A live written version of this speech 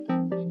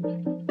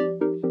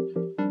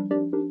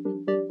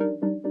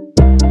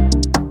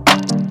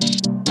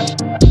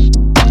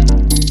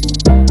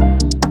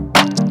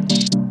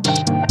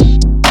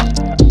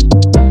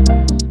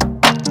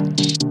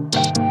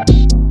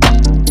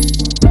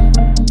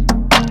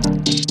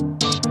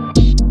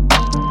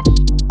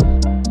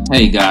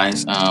Hey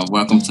guys,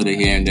 welcome to the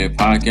Here and There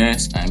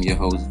podcast. I'm your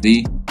host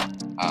V.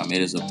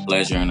 It is a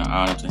pleasure and an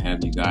honor to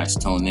have you guys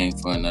tune in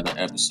for another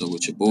episode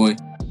with your boy.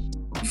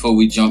 Before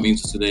we jump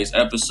into today's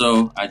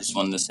episode, I just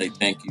wanted to say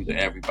thank you to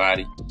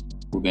everybody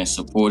who've been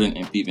supporting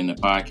and peeping the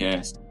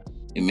podcast.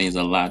 It means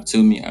a lot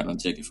to me. I don't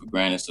take it for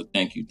granted. So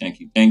thank you, thank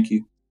you, thank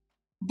you.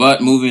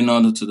 But moving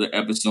on to the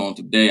episode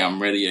today,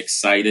 I'm really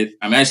excited.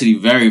 I'm actually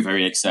very,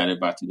 very excited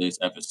about today's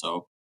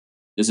episode.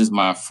 This is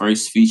my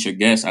first feature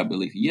guest, I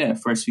believe. Yeah,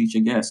 first feature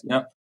guest.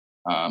 Yep.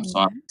 So I'm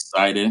Yeah.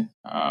 excited.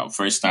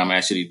 First time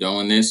actually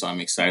doing this, so I'm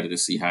excited to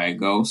see how it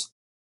goes.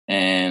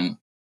 And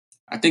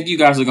I think you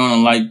guys are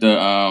gonna like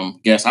the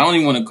guest. I don't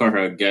even want to call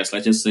her a guest.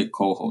 Let's just say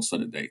co-host for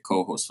the day.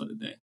 Co-host for the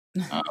day.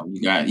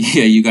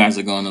 You guys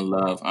are gonna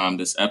love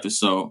this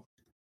episode.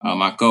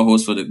 My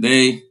co-host for the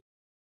day.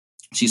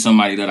 She's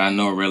somebody that I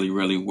know really,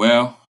 really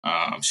well.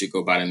 She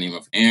go by the name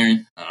of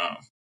Aryn.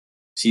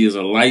 She is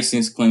a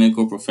licensed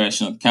clinical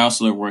professional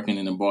counselor working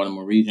in the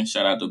Baltimore region.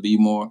 Shout out to B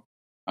More.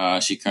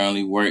 She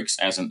currently works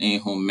as an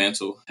in-home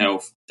mental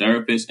health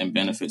therapist and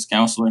benefits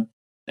counselor.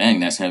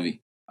 Dang, that's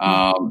heavy.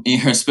 In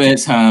her spare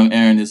time,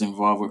 Aryn is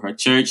involved with her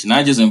church.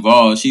 Not just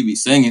involved, she be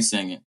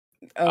singing.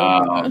 Oh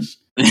Um, gosh.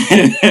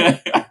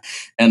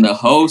 and the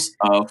host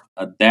of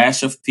A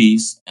Dash of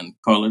Peace and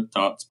Colored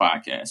Thoughts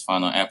podcast,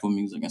 found on Apple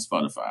Music and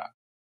Spotify.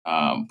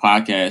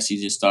 Podcast.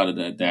 She just started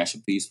a Dash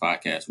of Peace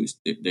podcast, which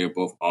they're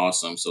both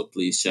awesome. So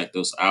please check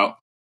those out.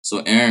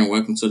 So Aryn,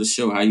 welcome to the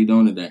show. How you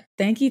doing today?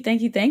 Thank you,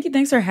 thank you, thank you.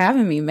 Thanks for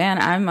having me, man.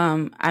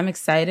 I'm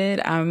excited.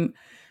 I'm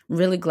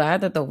really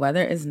glad that the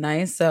weather is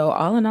nice. So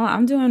all in all,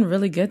 I'm doing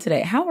really good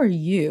today. How are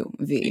you,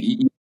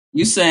 V?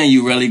 You saying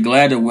you really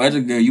glad the weather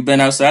good? You been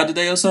outside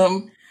today or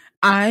something?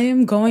 I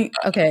am going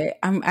okay,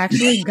 I'm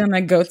actually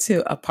gonna go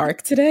to a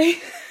park today.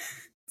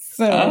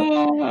 So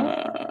I'm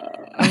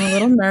a Ah.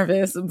 little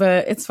nervous,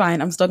 but it's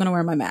fine. I'm still gonna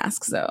wear my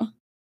mask, so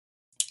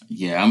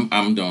Yeah,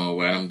 I'm doing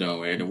well. I'm doing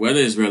well. The weather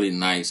is really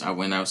nice. I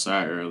went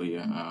outside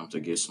earlier to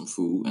get some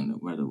food, and the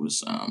weather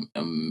was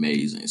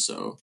amazing.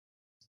 So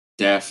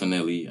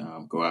definitely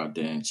go out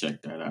there and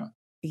check that out.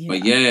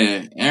 But yeah. yeah,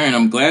 Aryn,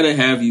 I'm glad to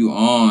have you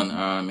on.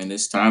 And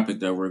this topic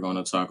that we're going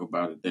to talk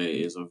about today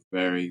is a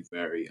very,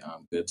 very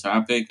good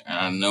topic. And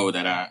I know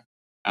that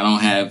I don't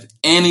have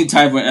any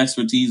type of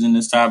expertise in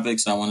this topic,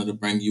 so I wanted to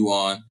bring you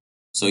on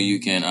so you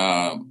can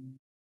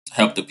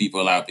help the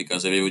people out.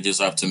 Because if it was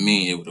just up to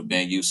me, it would have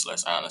been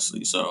useless,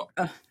 honestly. So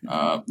No.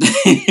 uh,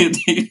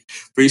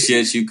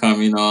 appreciate you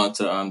coming on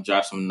to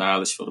drop some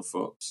knowledge for the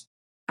folks.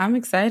 I'm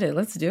excited.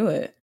 Let's do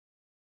it.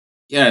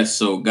 Yeah,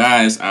 so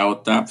guys, our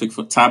topic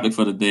for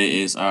the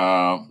day is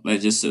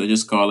let's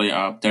just call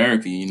it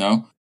therapy.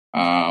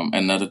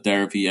 Another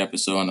therapy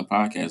episode on the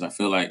podcast. I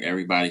feel like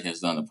everybody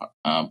has done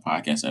a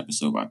podcast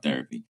episode about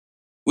therapy,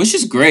 which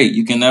is great.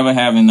 You can never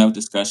have enough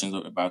discussions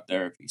about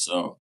therapy.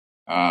 So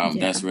Yeah.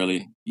 that's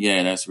really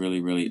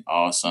really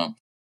awesome.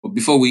 But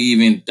before we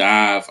even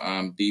dive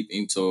deep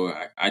into it,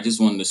 I just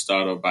wanted to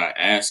start off by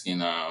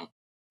asking.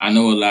 I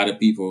know a lot of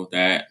people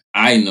that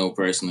I know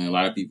personally, a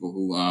lot of people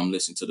who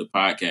listen to the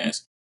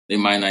podcast, they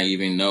might not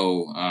even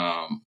know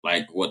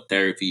like what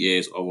therapy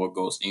is or what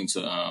goes into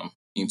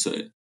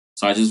it.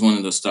 So I just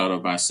wanted to start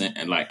off by saying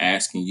and like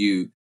asking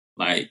you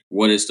like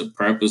what is the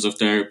purpose of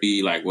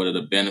therapy, like what are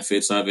the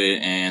benefits of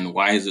it, and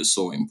why is it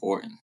so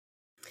important?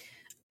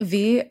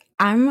 V,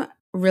 I'm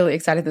really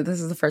excited that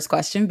this is the first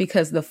question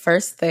because the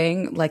first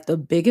thing, like the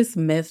biggest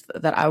myth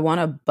that I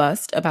want to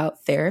bust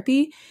about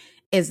therapy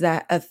is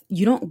that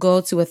you don't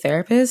go to a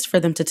therapist for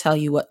them to tell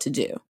you what to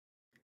do.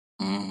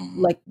 Mm,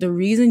 Like the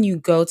reason you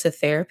go to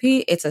therapy,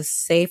 it's a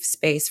safe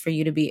space for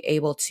you to be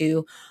able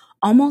to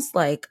almost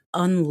like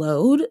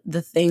unload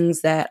the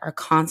things that are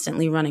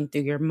constantly running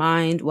through your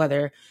mind,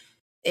 whether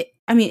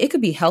I mean, it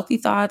could be healthy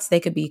thoughts, they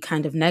could be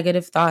kind of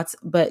negative thoughts,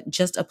 but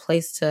just a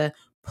place to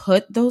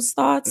put those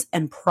thoughts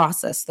and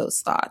process those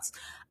thoughts.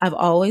 I've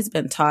always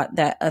been taught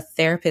that a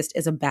therapist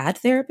is a bad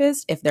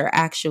therapist if they're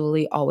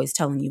actually always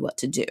telling you what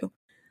to do.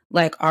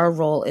 Like, our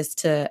role is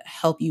to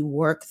help you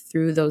work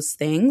through those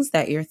things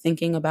that you're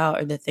thinking about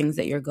or the things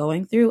that you're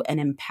going through and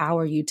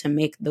empower you to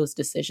make those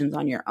decisions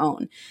on your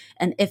own.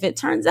 And if it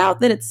turns out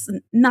that it's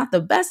not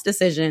the best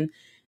decision,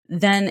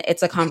 then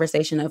it's a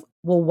conversation of,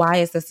 well, why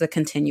is this a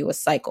continuous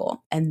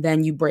cycle? And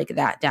then you break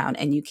that down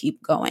and you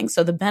keep going.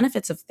 So the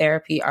benefits of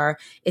therapy are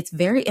it's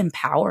very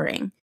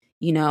empowering.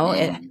 You know,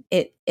 mm,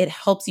 it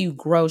helps you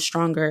grow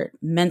stronger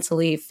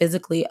mentally,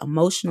 physically,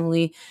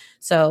 emotionally.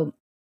 So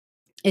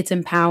it's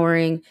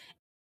empowering.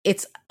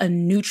 It's a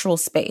neutral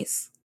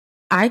space.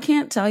 I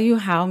can't tell you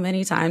how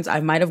many times I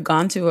might have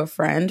gone to a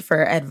friend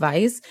for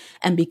advice,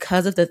 and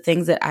because of the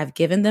things that I've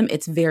given them,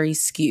 it's very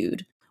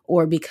skewed.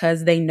 Or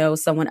because they know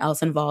someone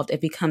else involved, it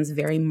becomes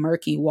very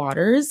murky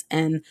waters,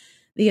 and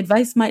the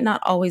advice might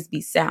not always be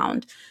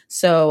sound.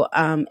 So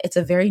it's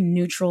a very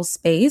neutral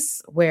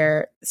space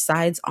where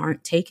sides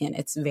aren't taken.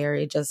 It's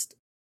very just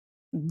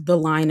the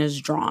line is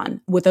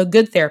drawn. With a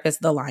good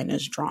therapist, the line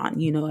is drawn.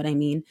 You know what I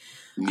mean?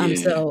 yeah.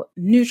 So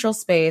neutral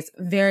space,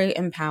 very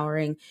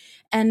empowering.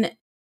 And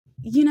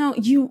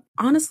You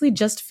honestly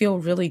just feel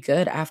really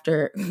good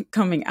after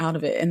coming out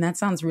of it. And that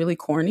sounds really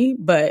corny,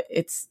 but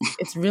it's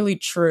really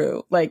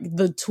true. Like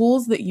the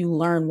tools that you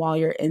learn while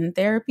you're in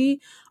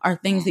therapy are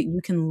things Mm. that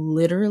you can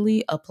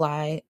literally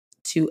apply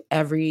to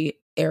every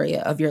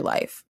area of your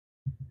life.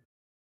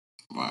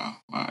 Wow.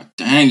 Wow.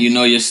 Dang, you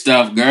know your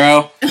stuff,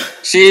 girl.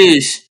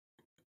 Sheesh.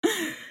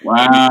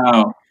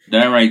 Wow.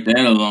 That right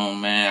there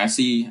alone, man. I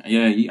see.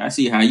 Yeah, I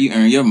see how you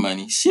earn your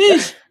money.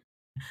 Sheesh.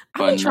 I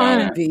But be no,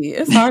 trying to be.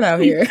 It's hard out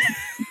here.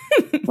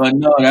 but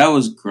no, that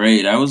was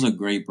great. That was a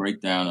great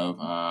breakdown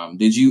of.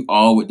 Did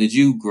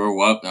you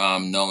grow up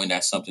knowing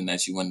that's something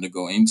that you wanted to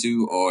go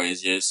into, or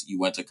is just you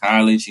went to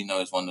college? You know,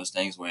 it's one of those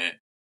things where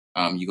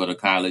you go to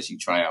college, you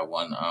try out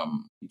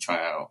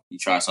you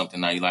try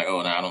something out, you're like,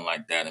 oh no, I don't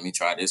like that. Let me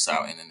try this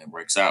out, and then it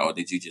works out. Or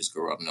did you just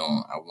grow up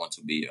knowing I want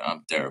to be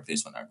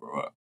therapist when I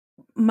grow up?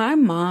 My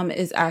mom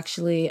is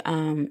actually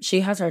she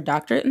has her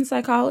doctorate in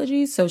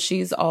psychology, so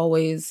she's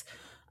always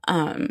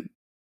um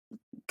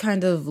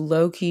kind of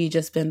low key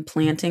just been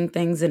planting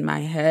things in my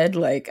head,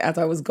 like as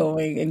I was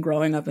going and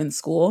growing up in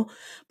school.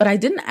 But I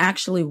didn't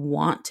actually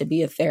want to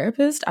be a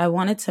therapist. I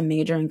wanted to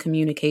major in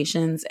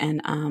communications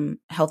and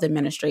health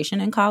administration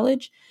in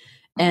college.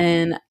 Mm-hmm.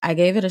 And I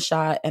gave it a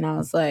shot and I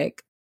was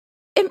like,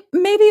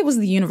 maybe it was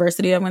the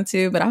university I went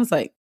to, but I was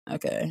like,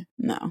 okay,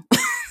 no,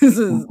 this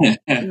is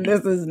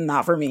this is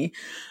not for me.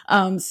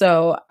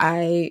 So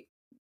I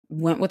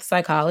went with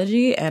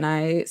psychology and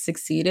I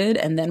succeeded.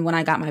 And then when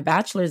I got my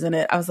bachelor's in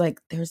it, I was like,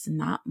 there's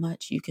not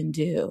much you can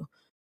do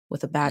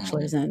with a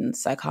bachelor's in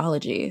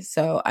psychology.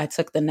 So I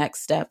took the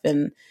next step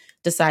and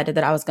decided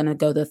that I was going to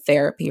go the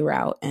therapy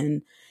route.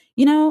 And,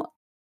 you know,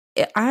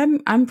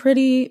 I'm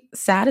pretty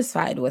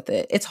satisfied with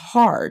it. It's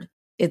hard.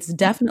 It's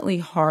definitely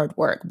hard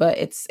work, but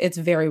it's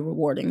very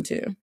rewarding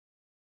too.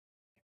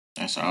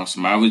 That's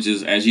awesome. I was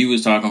just as you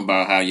was talking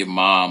about how your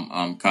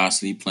mom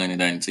constantly planted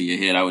that into your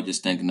head, I was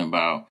just thinking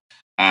about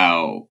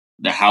how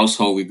the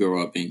household we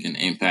grow up in can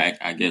impact,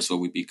 I guess, what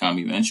we become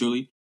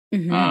eventually.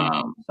 Hmm.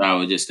 So I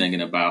was just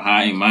thinking about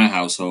how in my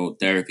household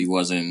therapy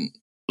wasn't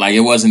like it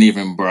wasn't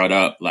even brought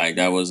up. Like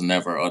that was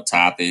never a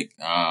topic.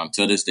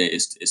 Till this day,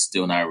 it's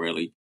still not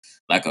really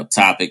like a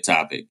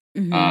topic.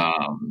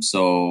 Hmm.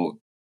 So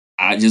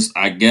I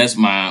guess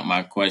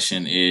my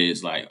question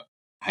is like,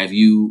 have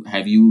you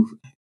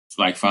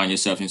like find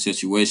yourself in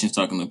situations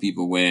talking to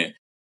people where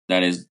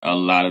that is a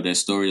lot of their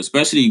story,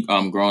 especially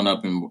growing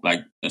up in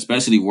like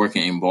especially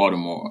working in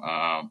Baltimore,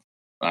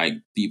 like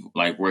people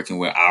like working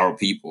with our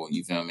people.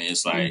 You feel me?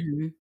 It's like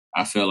Hmm.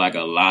 I feel like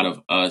a lot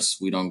of us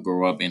we don't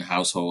grow up in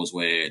households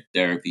where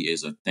therapy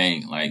is a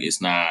thing. Like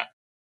it's not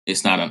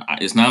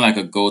like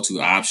a go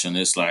to option.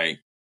 It's like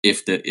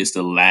if it's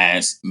the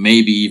last,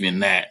 maybe even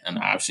that an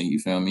option. You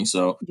feel me?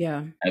 So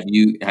Yeah. have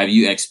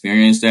you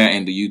experienced that,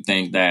 and do you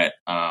think that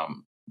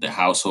the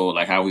household,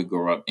 like how we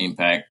grow up,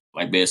 impact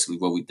like basically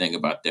what we think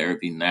about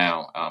therapy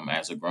now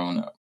as a grown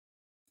up?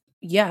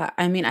 Yeah,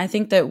 I mean, I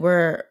think that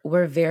we're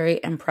very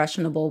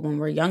impressionable when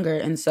we're younger,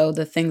 and so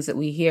the things that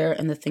we hear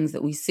and the things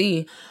that we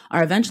see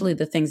are eventually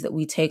the things that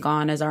we take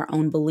on as our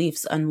own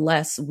beliefs,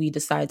 unless we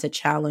decide to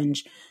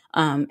challenge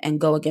and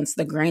go against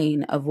the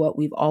grain of what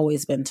we've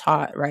always been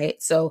taught,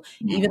 right? So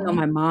even though Mm-hmm.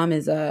 my mom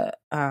is a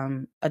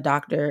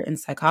doctor in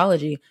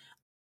psychology,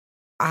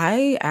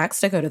 I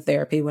asked to go to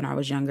therapy when I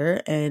was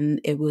younger,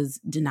 and it was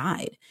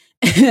denied.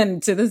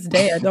 And to this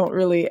day, I don't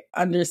really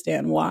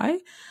understand why.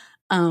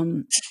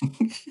 Um,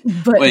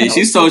 but that Wait,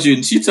 also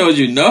she told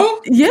you no?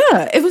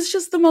 yeah, it was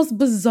just the most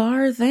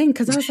bizarre thing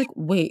because I was like,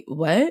 "Wait,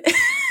 what?"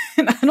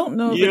 And I don't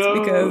know if it's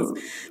because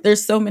Yo.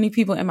 there's so many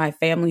people in my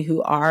family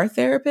who are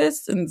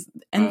therapists and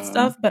Uh,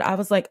 stuff, but I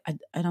was like,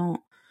 I don't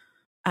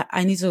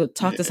I need to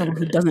talk to someone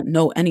who yeah. doesn't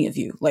know any of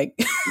you. Like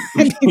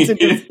I need to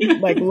just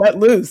like let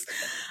loose.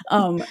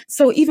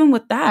 So even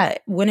with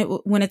that,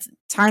 when it's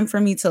time for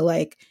me to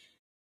like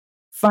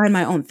find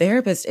my own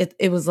therapist,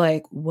 it was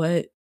like,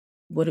 what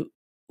do,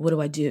 what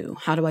do I do?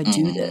 How do I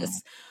do Mm-hmm.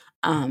 this?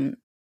 Um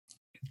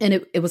and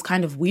it was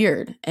kind of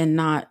weird and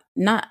not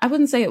I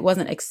wouldn't say it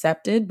wasn't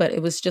accepted, but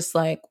it was just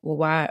like,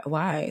 well,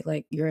 why,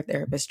 like you're a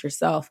therapist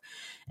yourself.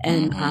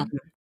 And Mm-hmm.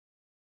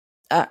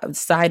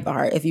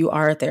 sidebar, if you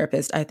are a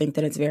therapist, I think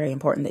that it's very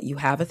important that you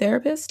have a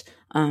therapist,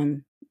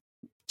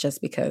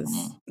 just because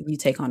Mm-hmm. you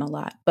take on a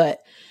lot. But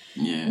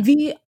Yeah.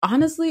 the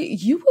honestly,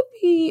 you would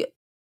be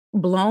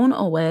blown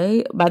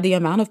away by the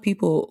amount of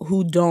people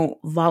who don't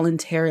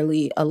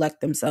voluntarily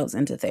elect themselves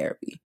into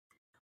therapy.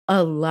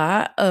 A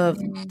lot of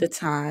the Mm.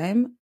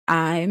 time,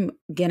 I'm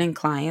getting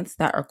clients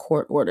that are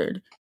court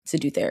ordered to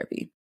do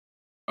therapy.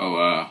 Oh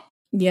wow.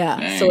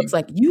 Yeah, so it's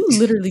Dang. like you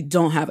literally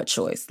don't have a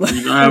choice. You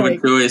don't have a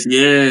Like choice.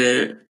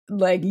 Yeah.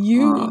 like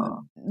you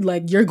Uh,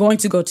 like you're going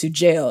to go to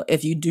jail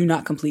if you do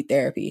not complete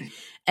therapy.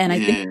 And I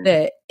think yeah.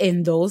 that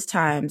in those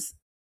times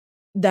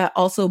that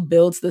also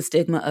builds the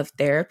stigma of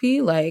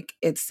therapy. Like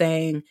it's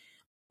saying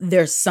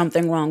there's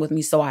something wrong with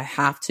me, so I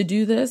have to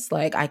do this.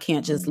 Like, I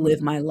can't just live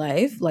Mhm. my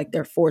life. Like,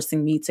 they're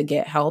forcing me to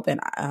get help, and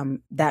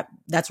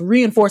that's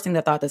reinforcing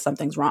the thought that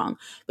something's wrong.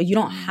 But you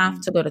don't have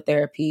to Mhm. go to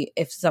therapy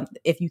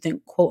if you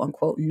think, quote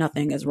unquote,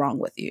 nothing is wrong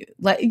with you.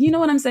 Like, you know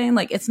what I'm saying?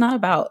 Like, it's not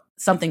about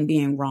something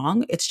being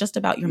wrong. It's just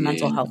about your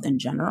mental Yeah. health in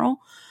general.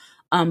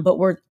 But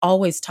we're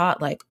always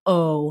taught like,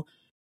 oh,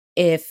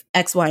 if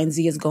X, Y, and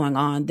Z is going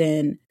on,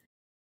 then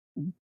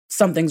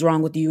something's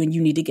wrong with you and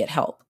you need to get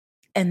help.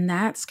 And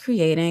that's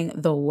creating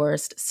the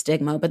worst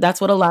stigma. But that's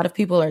what a lot of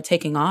people are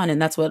taking on.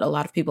 And that's what a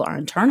lot of people are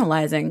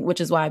internalizing,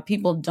 which is why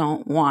people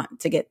don't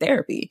want to get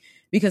therapy.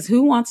 Because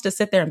who wants to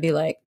sit there and be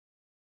like,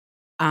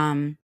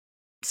 um,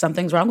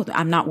 something's wrong with me.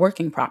 I'm not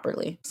working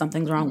properly.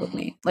 Something's wrong with Mhm.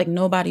 me. Like,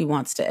 nobody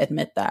wants to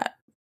admit that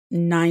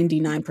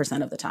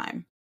 99% of the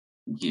time.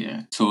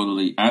 Yeah,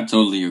 totally. I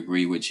totally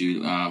agree with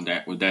you.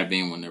 That with that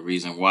being one of the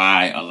reason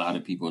why a lot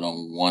of people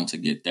don't want to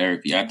get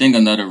therapy. I think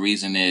another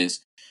reason is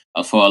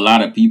for a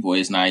lot of people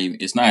it's not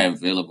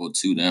available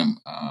to them.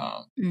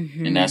 And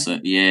Hmm.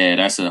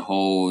 that's a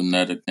whole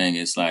nother thing.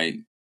 It's like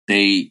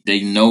they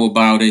know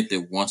about it. They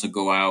want to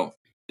go out.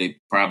 They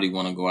probably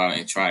want to go out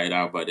and try it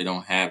out, but they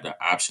don't have the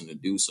option to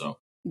do so.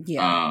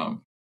 Yeah.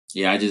 Um,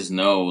 yeah, I just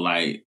know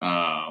like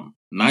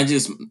not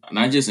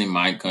just in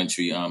my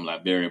country,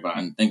 Liberia, but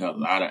I think a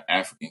lot of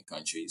African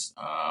countries.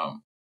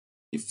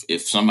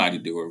 If somebody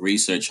do a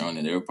research on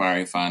it, they'll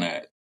probably find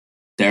that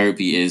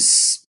therapy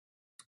is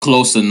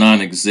close to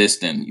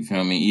non-existent. You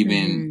feel me?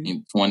 Even Hmm.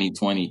 in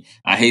 2020,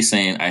 I hate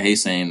saying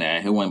that. I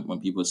hate when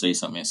people say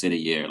something and say the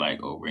year like,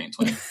 oh, we're in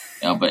 20.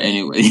 But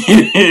anyway,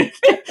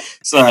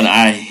 son,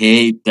 I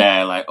hate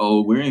that. Like,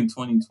 oh, we're in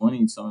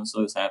 2020, so and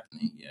so is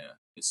happening. Yeah,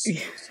 it's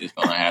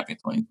gonna happen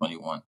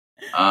 2021.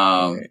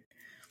 Um, Right.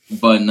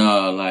 but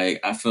no, like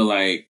I feel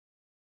like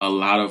a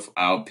lot of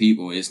our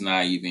people it's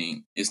not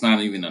even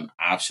an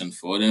option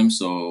for them.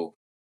 So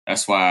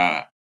that's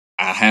why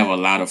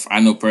I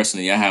know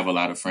personally I have a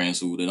lot of friends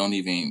who they don't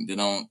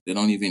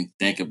even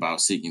think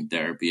about seeking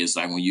therapy. It's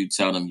like when you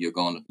tell them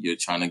you're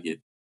trying to get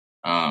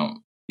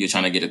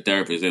a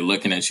therapist, they're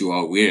looking at you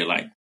all weird,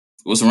 like,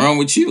 what's wrong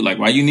with you? Like,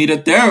 why you need a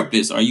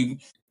therapist?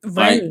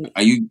 Right.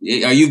 Are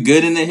you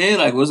good in the head?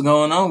 Like, what's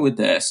going on with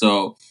that?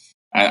 So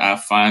I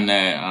find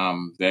that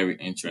very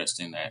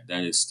interesting that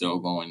that is still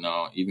going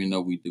on, even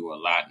though we do a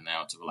lot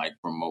now to like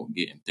promote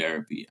getting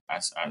therapy. I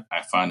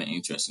find it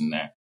interesting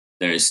that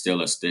there is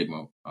still a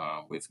stigma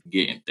with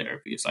getting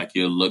therapy. It's like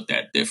you're looked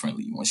at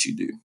differently once you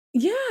do.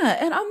 Yeah,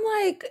 and I'm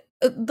like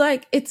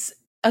it's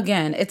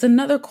again, it's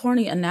another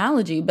corny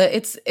analogy, but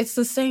it's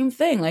the same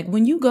thing. Like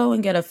when you go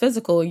and get a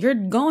physical, you're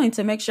going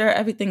to make sure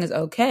everything is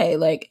okay.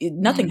 Like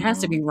nothing has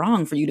to be Hmm.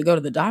 wrong for you to go to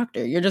the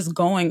doctor. You're just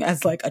going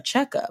as like a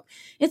checkup.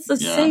 It's the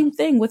Yeah. same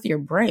thing with your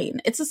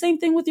brain. It's the same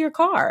thing with your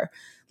car.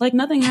 Like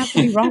nothing has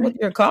to be wrong with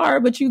your car,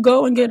 but you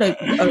go and get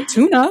a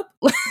tune up.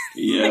 Like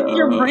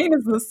your Yeah. brain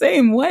is the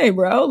same way,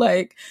 bro.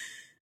 Like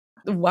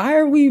why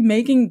are we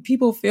making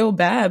people feel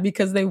bad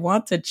because they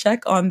want to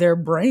check on their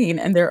brain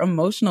and their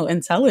emotional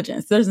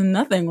intelligence? There's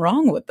nothing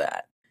wrong with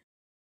that.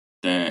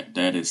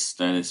 That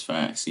is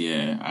facts.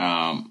 Yeah.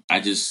 I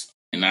just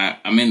and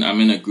I'm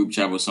in a group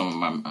chat with some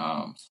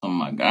of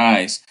my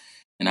guys,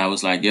 and I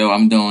was like, yo,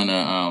 I'm doing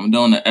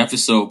an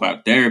episode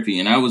about therapy,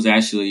 and I was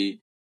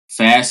actually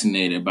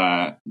fascinated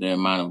by the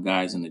amount of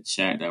guys in the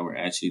chat that were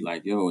actually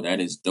like, yo, that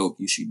is dope.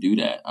 You should do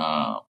that.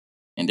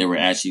 And they were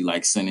actually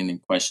like sending in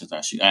questions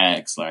I should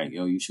ask, like,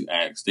 yo, you should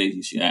ask this,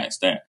 you should ask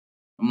that.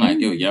 I'm like,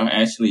 yo, Mm, y'all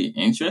actually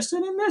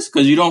interested in this?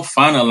 Because you don't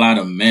find a lot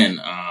of men.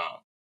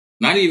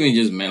 Not even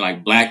just men,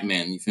 like black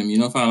men. You feel me? You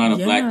don't find a lot of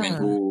black men yeah.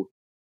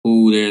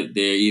 who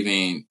they're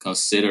even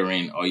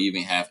considering or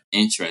even have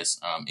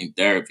interest in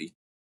therapy.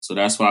 So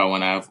that's why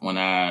when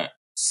I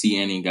see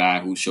any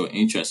guy who show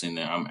interest in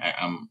it,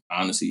 I'm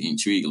honestly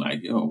intrigued. Like,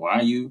 yo, why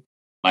are you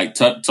like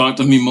talk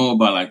to me more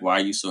about like why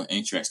are you so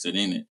interested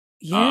in it?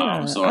 Yeah.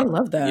 I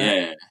love that.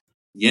 Yeah,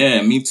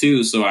 yeah, me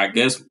too. So I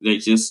guess they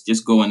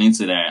just going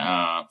into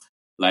that.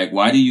 Like,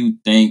 why do you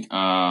think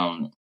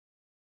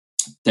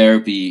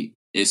therapy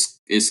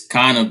is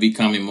kind of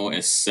becoming more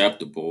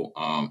acceptable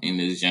in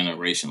this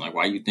generation? Like,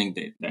 why you think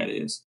that that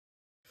is?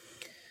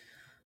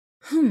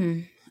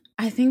 Hmm.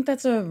 I think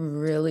that's a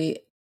really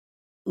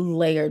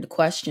layered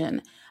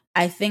question.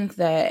 I think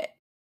that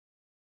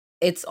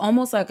it's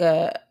almost like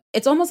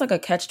a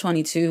catch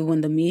 22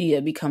 when the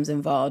media becomes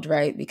involved,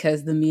 right?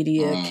 Because the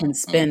media can Mm.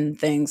 spin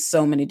things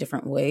so many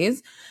different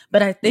ways.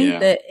 But I think Yeah.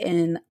 that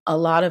in a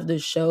lot of the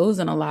shows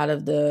and a lot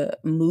of the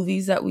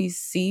movies that we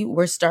see,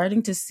 we're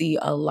starting to see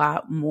a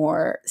lot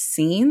more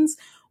scenes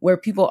where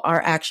people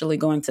are actually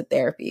going to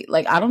therapy.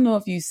 Like I don't know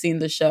if you've seen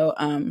the show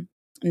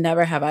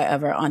Never Have I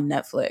Ever on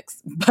Netflix,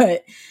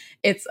 but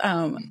it's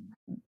Mm.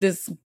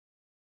 this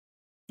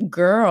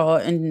girl,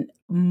 and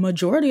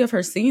majority of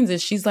her scenes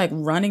is she's like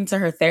running to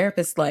her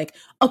therapist like,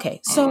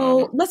 okay,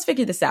 so Um, let's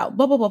figure this out,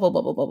 blah blah blah blah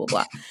blah blah blah blah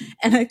blah.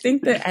 And I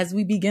think that as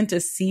we begin to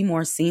see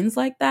more scenes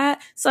like that,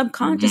 hmm.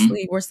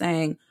 subconsciously we're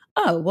saying,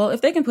 oh well, if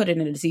they can put it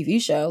in a TV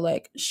show,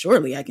 like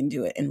surely I can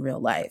do it in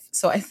real life.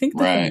 So I think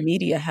that the Right.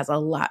 media has a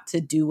lot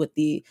to do with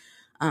the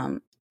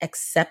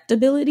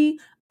acceptability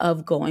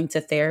of going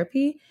to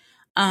therapy.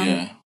 Um,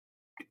 Yeah.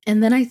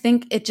 and then I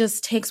think it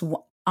just takes,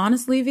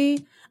 honestly,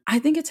 V, I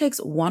think it takes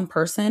one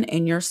person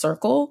in your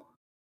circle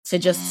to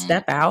just Mm,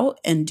 step out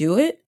and do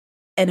it.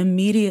 And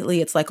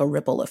immediately it's like a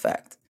ripple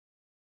effect.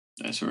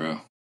 that's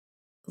real.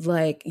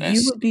 Like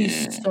you That's would be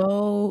yeah.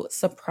 so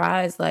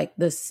surprised, like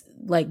this,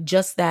 like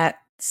just that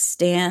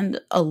stand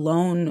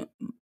alone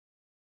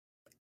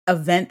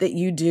event that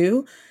you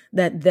do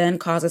that then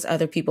causes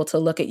other people to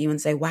look at you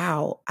and say,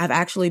 wow, I've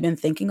actually been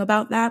thinking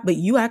about that, but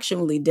you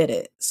actually did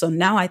it. So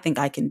now I think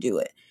I can do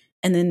it.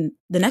 And then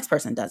the next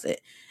person does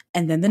it.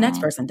 And then the next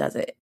Mm. person does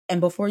it.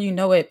 And before you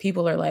know it,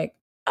 people are like,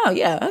 oh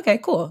yeah, okay,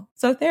 cool.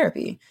 So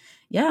therapy.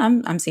 Yeah,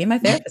 I'm seeing my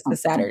therapist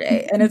this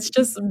Saturday. And it's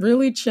just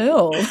really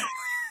chill.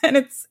 And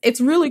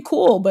it's really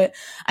cool. But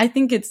I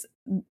think it's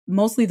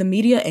mostly the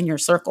media and your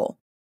circle.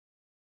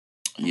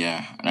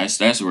 Yeah,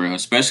 that's real.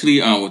 Especially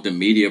with the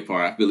media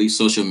part, I believe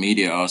social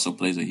media also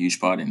plays a huge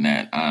part in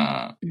that.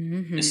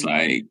 It's Hmm.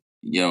 like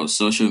yo,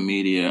 social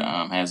media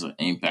has an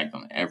impact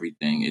on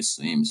everything. It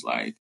seems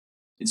like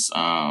it's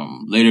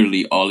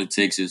literally all it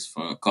takes is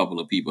for a couple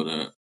of people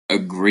to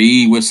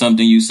agree with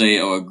something you say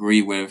or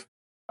agree with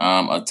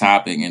a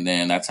topic, and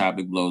then that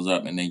topic blows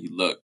up, and then you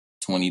look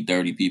 20,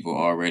 30 people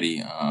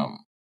already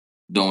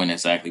doing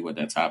exactly what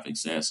that topic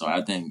says. So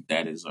I think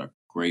that is a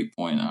great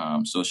point.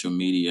 Social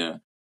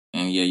media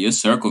and yeah, your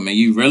circle, man,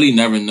 you really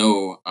never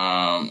know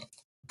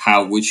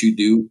how what you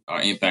do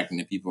are impacting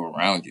the people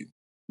around you.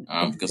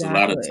 Because a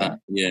lot of time, Exactly.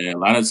 yeah, a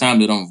lot of times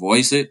they don't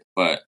voice it,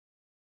 but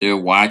they're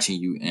watching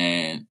you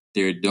and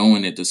they're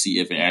doing it to see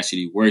if it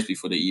actually works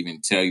before they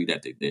even tell you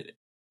that they did it.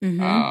 Hmm.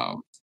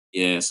 Um,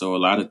 yeah, so a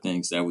lot of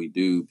things that we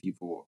do,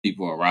 people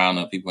around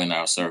us, people in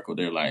our circle,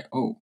 they're like,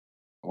 oh,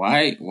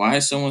 why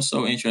is someone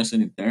so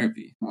interested in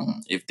therapy?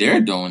 If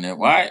they're doing it,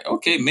 why?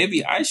 Okay,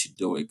 maybe I should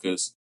do it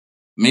because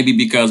maybe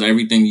because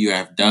everything you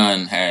have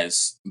done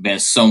has been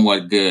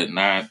somewhat good,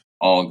 not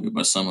all good,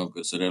 but somewhat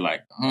good. So they're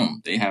like,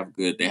 they have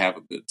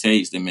a good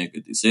taste, they make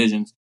good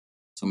decisions.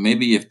 So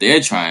maybe if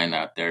they're trying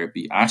out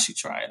therapy, I should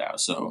try it out.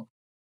 So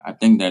I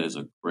think that is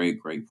a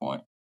great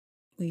point.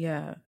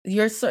 Yeah.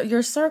 Your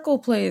circle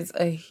plays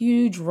a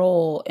huge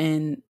role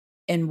in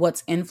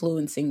what's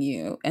influencing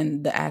you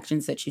and the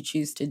actions that you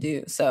choose to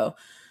do. So,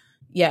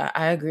 yeah,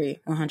 I agree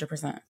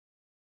 100%.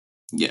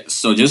 Yeah.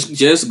 So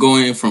just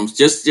going from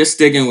just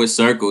sticking with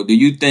circle, do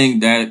you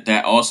think that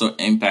that also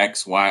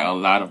impacts why a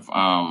lot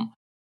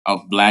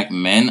of black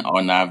men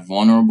are not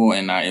vulnerable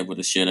and not able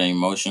to share their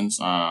emotions?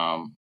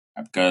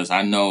 Because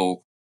I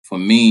know for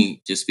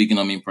me, just speaking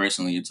on me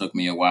personally, it took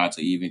me a while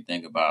to even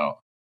think about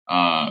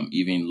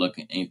even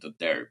looking into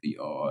therapy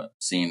or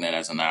seeing that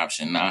as an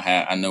option.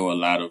 I know a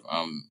lot of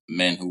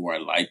men who are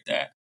like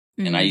that,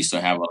 and I Mm. used to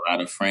have a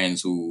lot of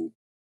friends who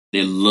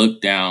they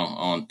look down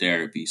on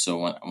therapy.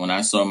 So when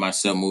I saw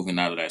myself moving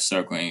out of that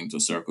circle into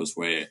circles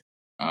where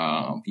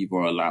people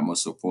are a lot more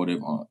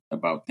supportive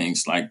about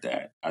things like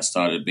that, I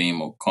started being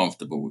more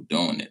comfortable with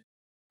doing it.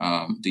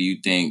 Do you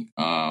think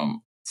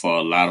for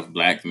a lot of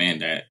black men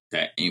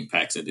that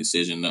impacts a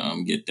decision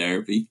to get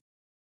therapy?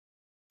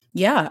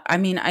 Yeah, I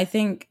mean, I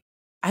think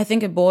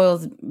it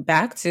boils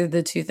back to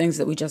the two things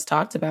that we just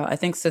talked about. I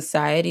think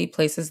society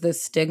places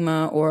this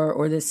stigma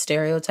or this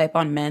stereotype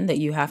on men that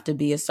you have to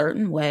be a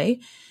certain way.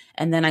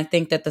 And then I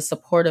think that the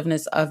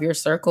supportiveness of your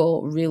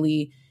circle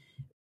really,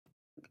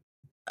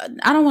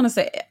 I don't want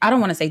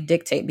to say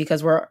dictate,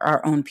 because we're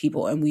our own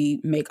people and we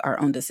make our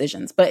own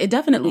decisions, but it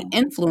definitely Mm,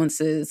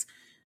 influences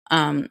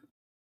um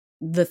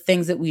the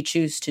things that we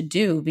choose to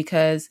do.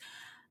 Because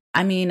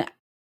I mean,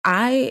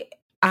 I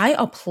I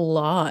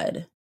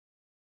applaud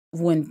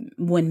when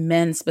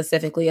men,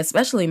 specifically,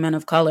 especially men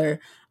of color,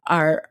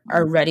 are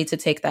mm, ready to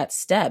take that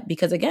step.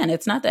 Because again,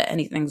 it's not that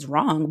anything's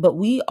wrong, but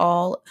we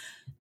all,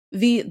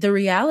 the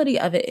reality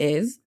of it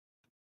is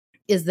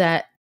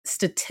that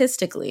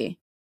statistically,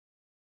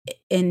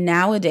 in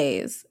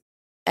nowadays,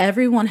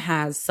 everyone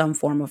has some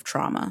form of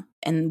trauma,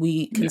 and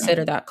we yeah.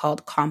 consider that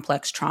called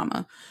complex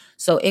trauma.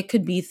 So it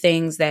could be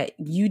things that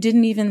you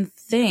didn't even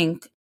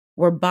think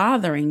were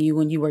bothering you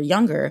when you were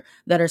younger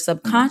that are Mm,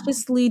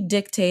 subconsciously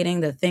dictating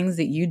the things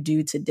that you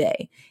do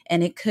today.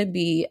 And it could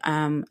be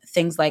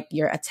things like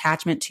your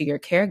attachment to your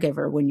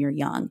caregiver when you're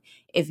young.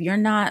 If you're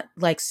not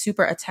like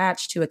super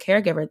attached to a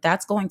caregiver,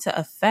 that's going to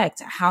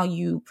affect how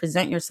you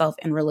present yourself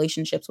in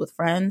relationships with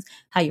friends,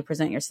 how you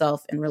present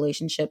yourself in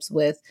relationships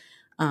with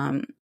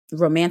um,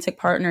 romantic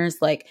partners.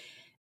 Like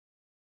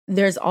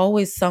there's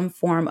always some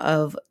form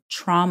of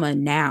trauma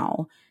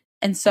now.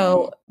 And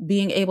so mm,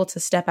 being able to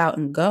step out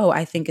and go,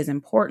 I think, is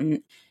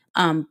important.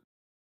 Um,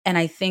 and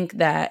I think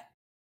that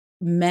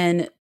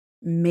men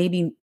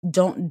maybe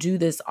don't do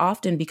this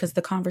often because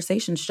the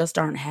conversations just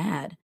aren't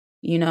had,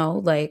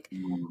 like,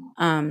 mm.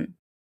 um,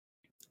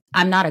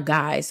 I'm not a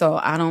guy, so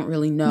I don't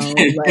really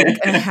know, like,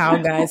 how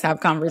guys have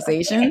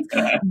conversations,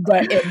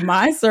 but in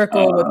my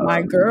circle with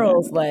my Oh,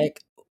 girls, man.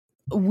 like,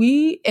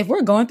 we if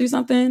we're going through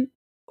something,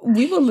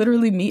 we will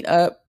literally meet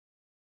up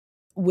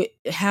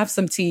have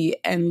some tea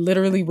and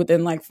literally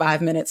within like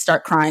 5 minutes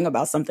start crying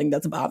about something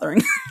that's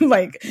bothering.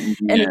 Like,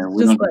 and Yeah, it's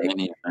we just don't do like,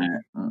 any of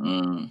that.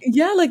 Mm-mm.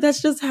 yeah, like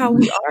that's just how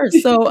we are.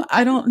 So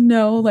I don't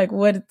know like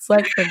what it's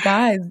like for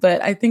guys,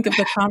 but I think if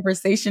the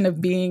conversation of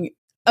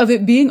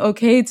it being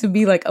okay to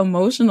be like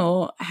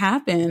emotional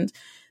happened,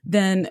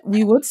 then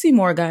we would see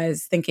more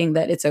guys thinking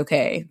that it's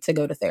okay to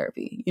go to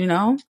therapy, you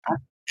know? I,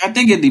 I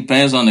think it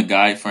depends on the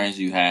guy friends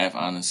you have,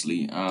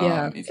 honestly.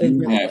 Yeah, If it you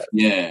really have, does.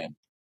 yeah,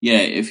 yeah,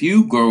 if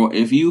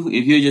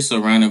you're just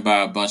surrounded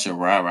by a bunch of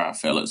rah rah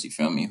fellas, you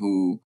feel me,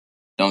 who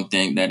don't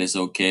think that it's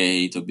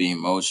okay to be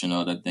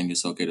emotional, that think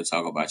it's okay to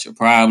talk about your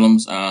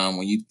problems.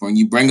 When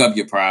you bring up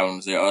your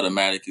problems, they're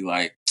automatically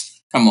like,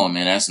 "Come on,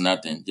 man, that's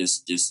nothing.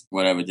 Just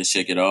whatever, just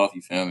shake it off."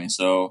 You feel me?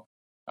 So,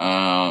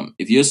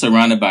 if you're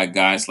surrounded by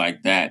guys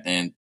like that,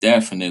 then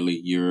definitely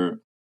you're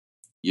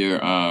you're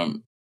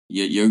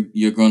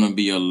going to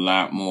be a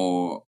lot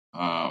more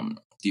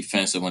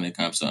defensive when it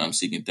comes to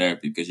seeking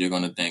therapy, because you're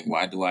going to think,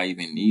 why do I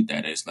even need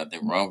that? There's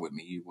nothing wrong with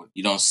me.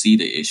 You don't see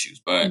the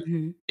issues. But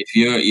Mhm.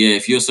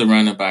 if you're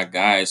surrounded by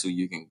guys who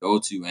you can go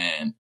to,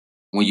 and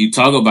when you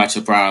talk about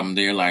your problem,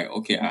 they're like,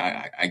 okay,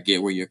 I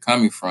get where you're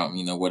coming from.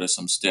 You know, what are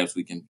some steps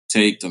we can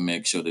take to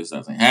make sure this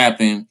doesn't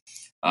happen?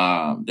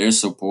 They're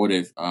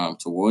supportive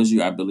towards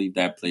you. I believe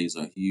that plays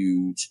a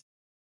huge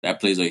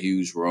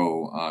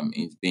role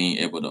in being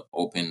able to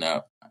open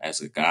up as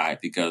a guy,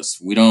 because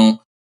we don't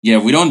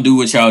do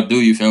what y'all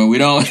do. You feel me? We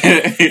don't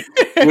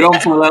we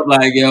don't pull up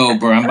like, yo,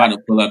 bro, I'm about to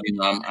pull up. You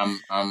know,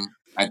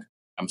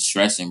 I'm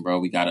stressing, bro.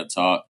 We gotta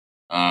talk.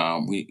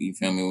 We you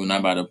feel me? We're not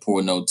about to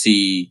pour no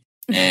tea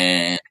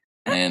and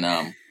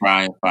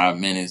cry in 5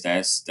 minutes.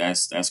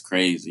 That's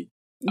crazy.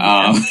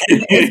 Yeah. Um,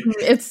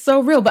 It's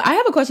so real. But I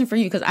have a question for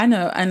you because I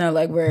know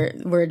like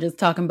we're just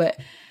talking, but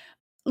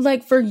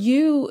like for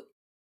you,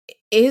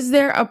 is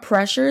there a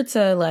pressure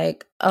to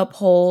like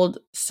uphold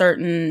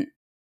certain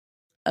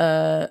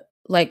uh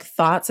like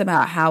thoughts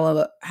about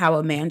how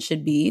a man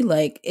should be?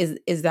 Like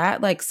is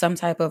that like some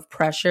type of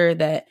pressure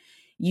that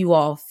you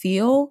all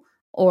feel,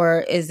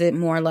 or is it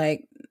more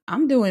like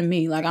I'm doing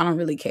me, like I don't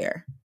really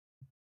care?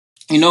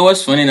 you know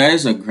what's funny? That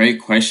is a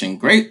great question.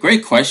 Great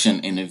question,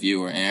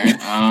 interviewer Aaron.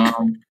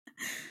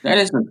 That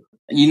is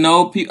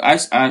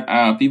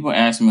a people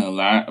ask me a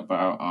lot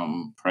about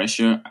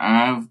pressure.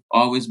 I've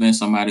always been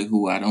somebody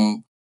who I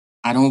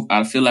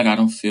feel like I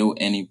don't feel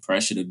any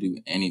pressure to do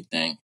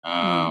anything.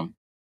 Mm,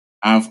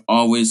 I've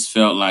always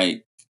felt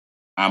like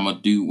I'm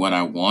gonna do what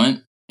I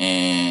want,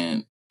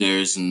 and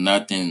there's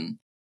nothing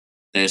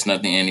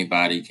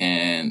anybody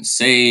can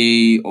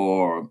say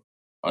or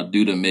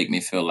do to make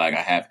me feel like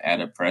I have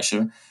added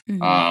pressure.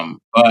 mhm,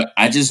 But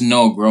I just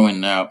know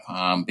growing up,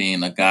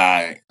 being a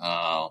guy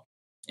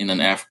in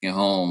an African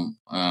home,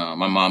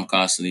 my mom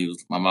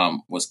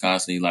was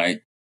constantly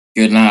like,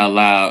 "You're not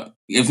allowed.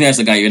 If there's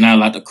a guy, you're not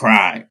allowed to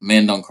cry.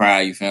 Men don't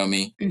cry." You feel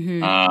me?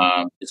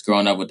 mhm, Just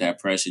growing up with that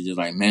pressure, just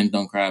like men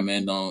don't cry,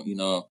 men don't,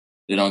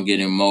 they don't get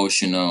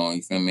emotional.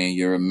 You feel me?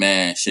 You're a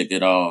man, shake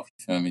it off.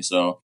 You feel me?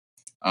 So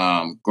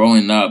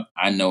growing up,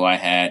 I know I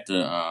had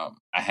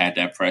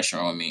that pressure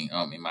on me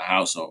in my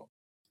household.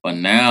 But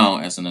now,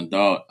 as an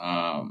adult,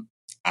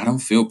 I don't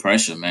feel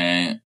pressure,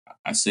 man.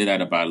 I say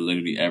that about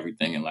literally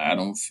everything in life. I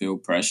don't feel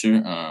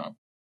pressure.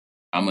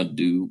 I'm gonna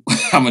do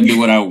I'm gonna do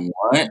what I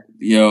want.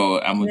 Yo,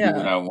 I'm gonna do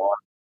what yeah, I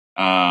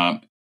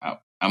want.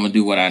 I'm gonna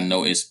do what I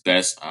know is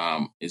best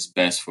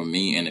for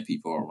me and the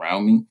people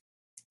around me.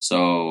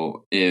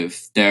 So if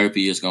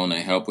therapy is going to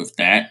help with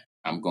that,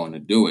 I'm going to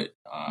do it.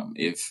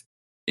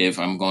 If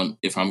I'm going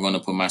to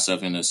put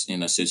myself in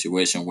a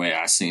situation where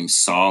I seem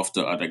soft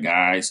to other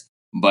guys,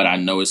 but I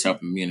know it's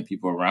helping me and the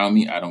people around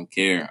me, I don't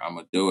care. I'm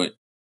gonna do it.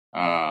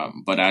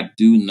 But I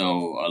do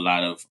know a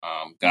lot of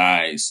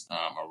guys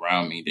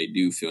around me. They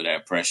do feel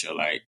that pressure,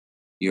 like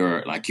you're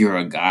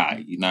a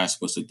guy. You're not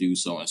supposed to do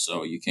so and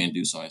so. You can't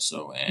do so and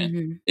so. And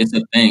mhm. it's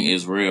a thing.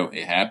 It's real.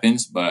 It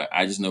happens. But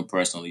I just know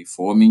personally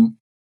for me,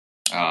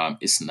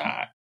 it's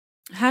not.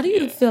 How do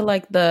you Yeah. feel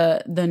like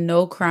the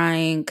no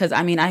crying? Because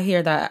I mean, I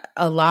hear that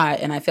a lot,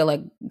 and I feel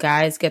like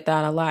guys get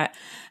that a lot.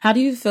 How do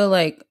you feel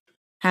like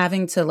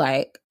having to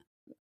like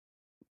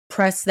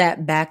press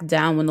that back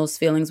down when those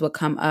feelings would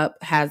come up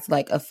has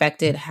like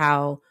affected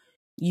how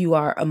you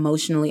are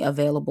emotionally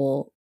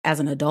available as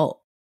an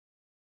adult?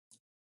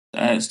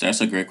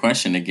 That's a great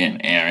question again,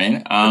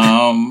 Aaron.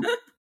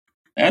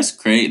 That's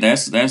great.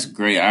 That's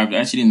great. I've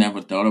actually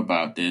never thought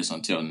about this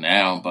until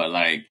now, but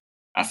like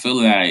I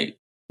feel like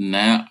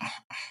now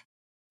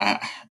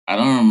I I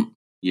don't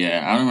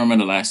yeah, I don't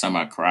remember the last time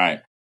I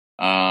cried.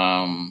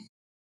 Um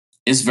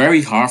It's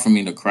very hard for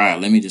me to cry.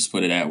 Let me just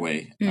put it that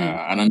way. Mm.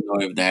 I don't know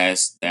if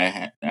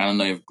I don't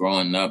know if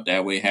growing up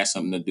that way has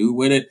something to do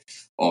with it,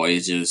 or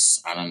it's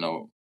just I don't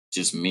know,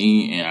 just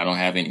me and I don't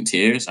have any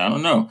tears. I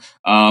don't know.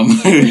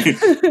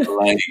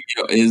 Like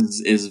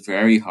it's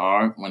very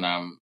hard when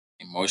I'm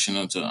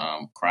emotional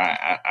to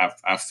cry.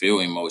 I feel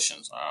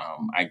emotions.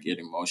 I get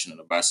emotional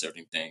about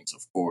certain things,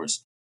 of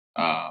course.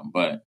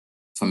 But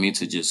for me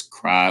to just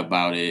cry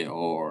about it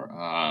or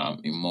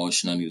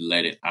emotionally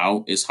let it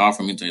out. It's hard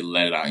for me to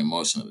let it out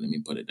emotionally. Let me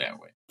put it that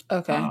way.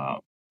 Okay. Um,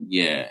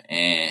 yeah,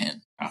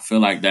 and I feel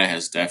like that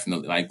has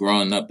definitely, like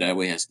growing up that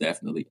way, has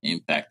definitely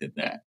impacted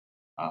that,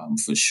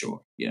 for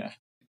sure. Yeah,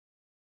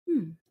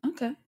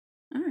 Okay.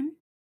 All right.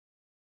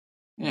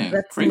 yeah,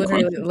 That's great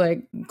literally question.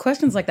 like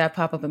questions like that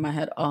pop up in my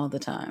head all the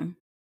time.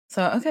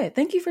 So, okay,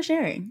 thank you for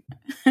sharing.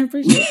 I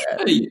appreciate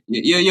that. Hey,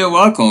 you're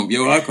welcome.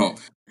 You're welcome.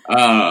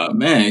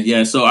 Man,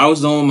 yeah. So I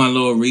was doing my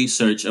little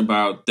research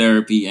about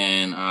therapy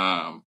and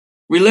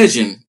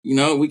religion. You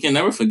know, we can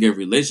never forget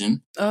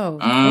religion. Oh,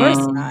 of course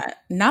Um, not.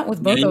 Not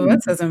with both of yeah,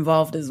 us as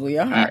involved as we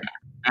I, are.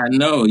 I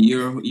know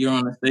you're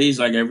on the stage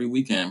like every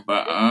weekend,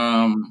 but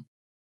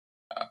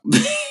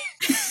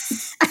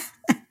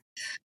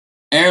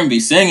Aaron be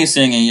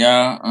singing,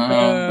 y'all.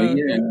 But Oh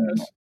yeah,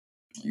 gosh.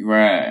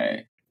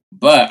 right.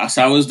 But as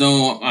I was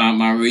doing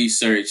my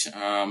research,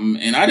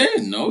 and I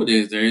didn't know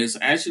this, there is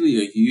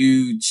actually a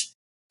huge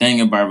thing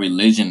about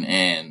religion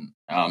and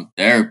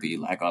therapy.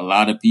 Like a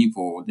lot of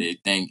people, they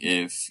think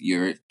if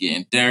you're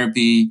getting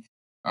therapy,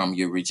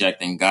 you're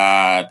rejecting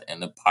God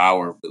and the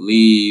power of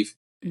belief.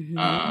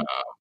 Um, Mhm.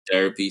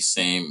 therapy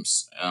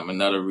seems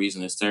another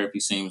reason is therapy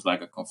seems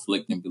like a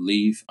conflicting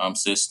belief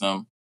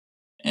system,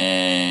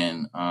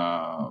 and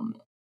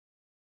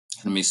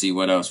let me see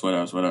what else. What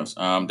else? What else?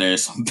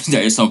 There's some,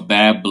 there's some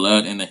bad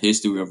blood in the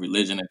history of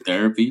religion and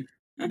therapy.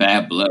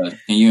 Bad blood.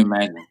 Can you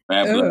imagine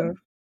bad blood?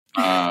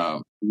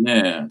 Oh.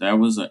 Yeah, that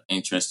was an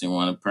interesting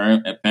one.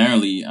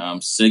 Apparently,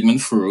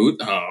 Sigmund Freud,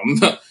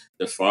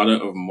 the father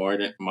of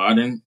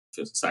modern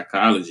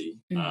psychology,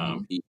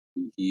 Mhm. he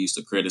used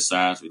to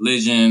criticize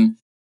religion.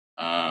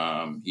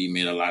 He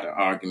made a lot of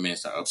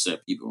arguments that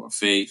upset people with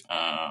faith.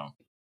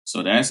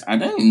 So that's I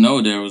didn't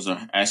know there was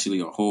actually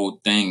a whole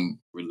thing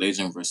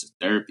religion versus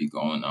therapy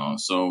going on.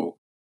 So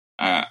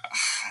uh,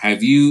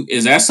 have you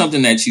is that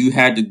something that you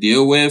had to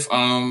deal with?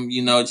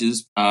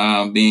 Just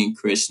being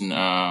Christian,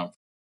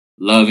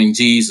 loving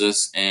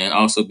Jesus, and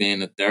also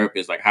being a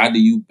therapist. Like, how do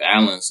you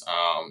balance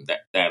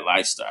that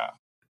lifestyle?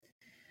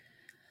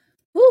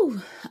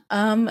 Whew.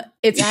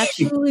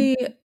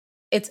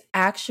 It's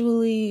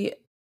actually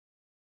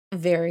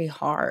very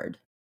hard,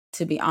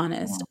 to be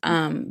honest.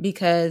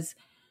 Because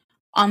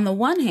on the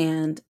one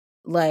hand,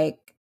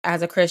 like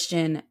as a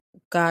Christian,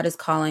 God is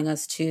calling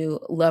us to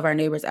love our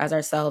neighbors as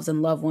ourselves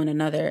and love one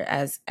another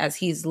as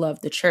he's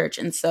loved the church.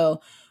 And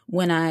so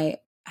when I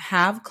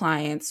have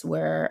clients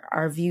where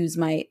our views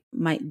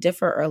might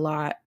differ a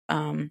lot,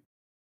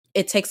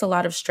 it takes a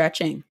lot of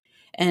stretching.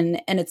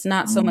 And it's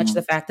not so much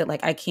the Mm, fact that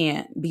like I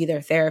can't be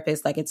their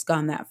therapist, like it's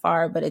gone that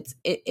far, but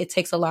it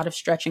takes a lot of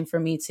stretching for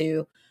me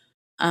to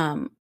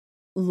um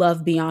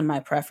love beyond my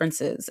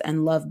preferences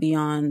and love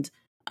beyond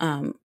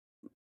um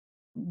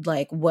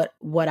like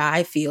what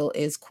I feel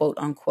is quote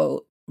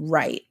unquote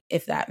right,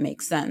 if that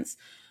makes sense.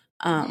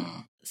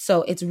 mm,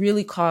 So it's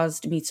really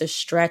caused me to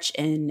stretch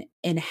in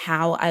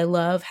how I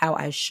love, how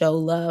I show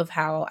love,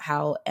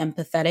 how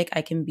empathetic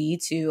I can be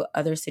to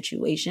other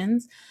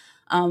situations.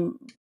 Um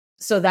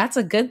so that's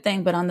a good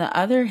thing, but on the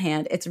other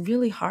hand, it's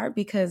really hard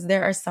because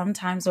there are some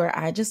times where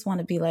I just want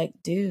to be like,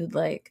 dude,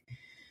 like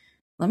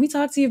let me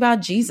talk to you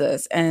about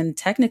Jesus. And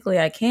technically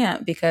I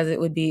can't because it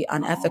would be oh,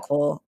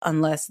 unethical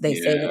unless they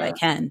say that I yeah,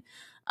 can.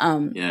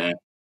 Um, yeah.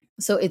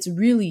 so it's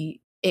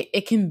really,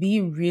 it can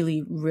be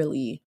really,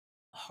 really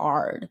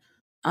hard.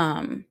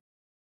 Um,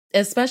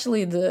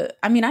 Especially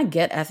I mean, I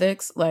get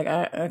ethics. Like,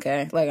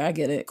 okay, like I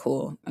get it.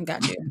 Cool. I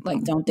got you.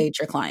 Like, don't date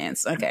your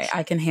clients. Okay.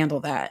 I can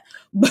handle that.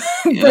 But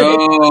Yo,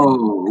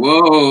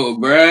 whoa,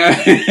 bruh.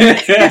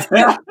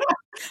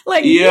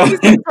 like, you'd Yeah, be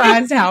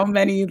surprised how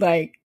many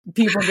like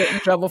people get in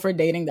trouble for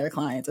dating their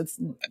clients. It's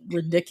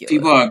ridiculous.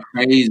 people are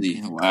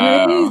crazy.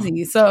 Wow.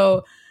 Crazy.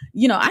 So,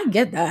 I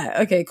get that.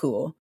 Okay,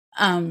 cool.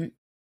 Um,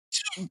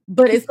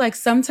 but it's like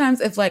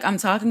sometimes if like I'm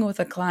talking with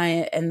a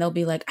client and they'll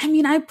be like, I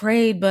mean, I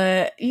prayed,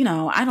 but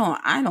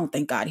I don't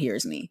think God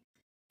hears me.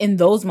 In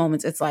those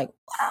moments, it's like,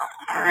 well,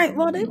 all right,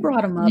 well, they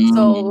brought him up.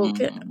 So Mm,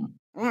 can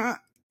I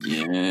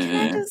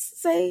yeah,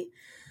 just say,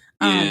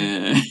 um,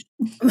 yeah.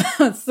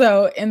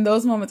 so in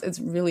those moments, it's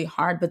really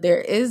hard. But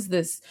there is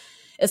this,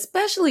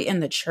 especially in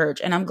the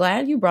church, and I'm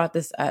glad you brought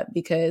this up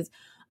because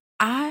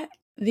I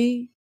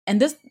the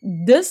and this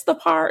the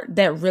part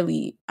that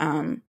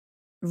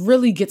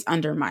really gets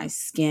under my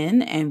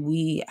skin, and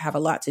we have a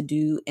lot to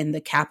do in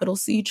the capital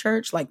C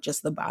church, like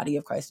just the body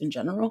of Christ in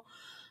general.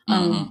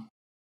 Um Hmm.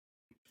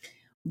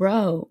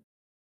 Bro,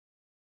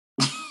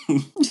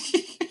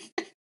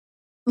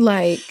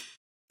 like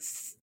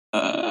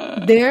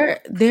uh,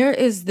 there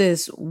is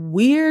this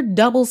weird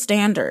double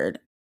standard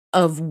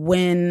of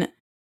when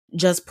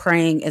just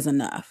praying is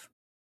enough.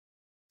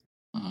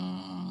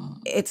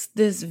 It's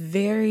this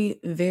very,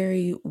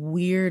 very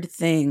weird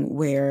thing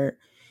where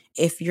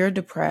if you're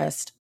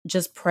depressed,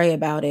 just pray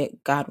about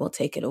it, God will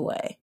take it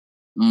away.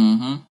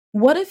 mm-hmm.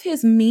 What if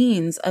his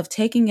means of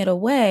taking it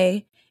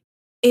away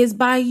is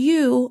by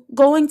you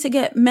going to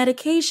get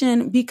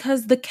medication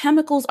because the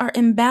chemicals are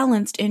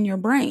imbalanced in your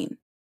brain?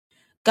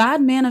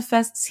 God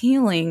manifests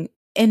healing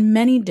in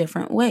many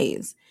different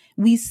ways.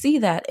 We see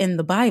that in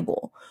the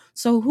Bible.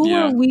 So who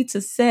are Yeah. we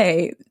to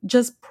say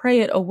just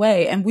pray it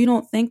away and we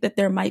don't think that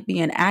there might be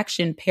an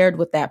action paired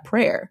with that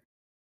prayer?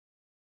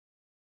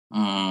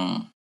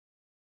 Mm,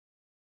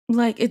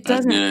 Like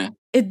that's good.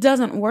 it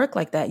doesn't work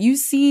like that. You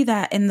see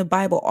that in the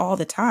Bible all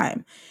the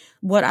time.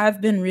 What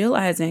I've been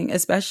realizing,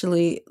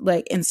 especially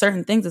like in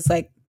certain things, it's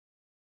like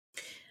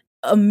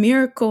a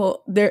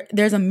miracle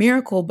there's a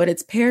miracle, but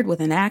it's paired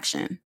with an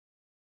action.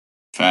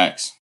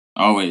 Facts.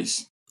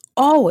 Always.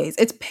 Always.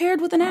 It's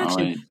paired with an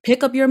action. Always.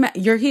 Pick up your mat.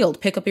 You're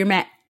healed. Pick up your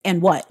mat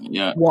and what?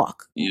 Yeah.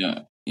 Walk.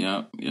 Yeah.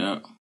 Yeah. Yeah.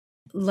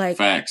 Like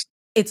Facts.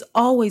 it's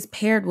always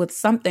paired with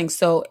something.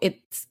 So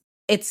it's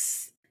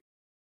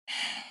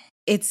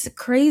it's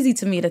crazy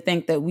to me to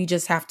think that we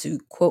just have to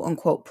quote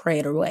unquote pray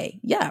it away.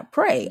 Yeah,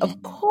 pray, of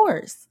Mhm.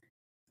 course.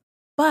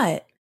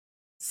 But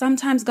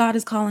sometimes God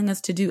is calling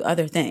us to do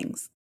other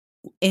things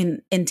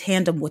in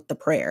tandem with the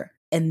prayer.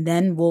 And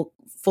then we'll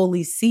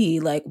fully see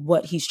like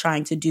what he's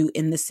trying to do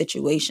in this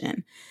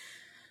situation.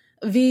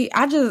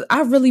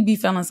 I really be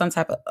feeling some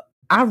type of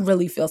I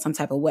really feel some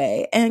type of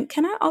way. And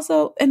can I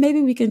also and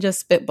maybe we can just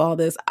spitball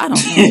this. I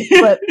don't know.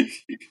 But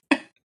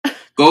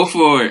Go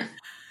for it.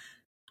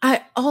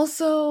 I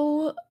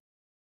also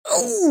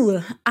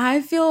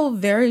I feel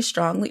very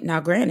strongly. Now,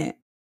 granted,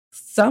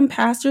 some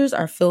pastors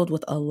are filled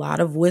with a lot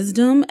of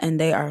wisdom and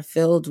they are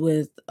filled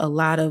with a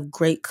lot of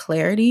great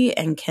clarity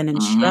and can Mm-hmm.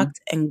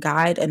 instruct and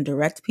guide and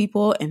direct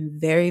people in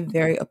very,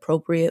 very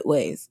appropriate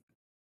ways.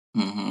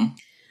 Mm-hmm.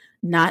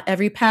 Not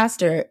every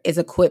pastor is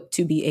equipped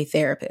to be a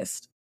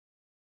therapist.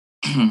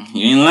 You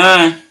ain't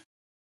lying.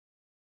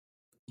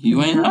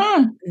 You ain't Not,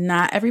 lying.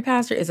 not every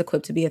pastor is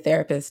equipped to be a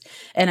therapist.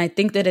 And I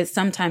think that it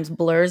sometimes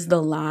blurs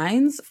the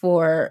lines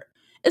for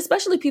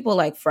especially people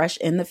like fresh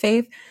in the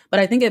faith, but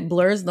I think it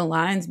blurs the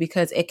lines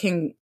because it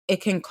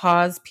can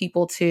cause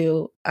people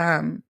to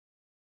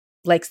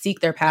like seek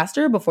their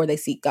pastor before they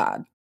seek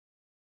God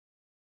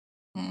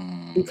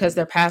because Mm,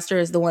 their pastor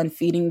is the one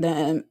feeding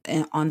them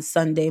on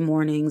Sunday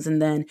mornings.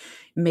 And then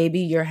maybe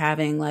you're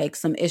having like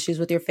some issues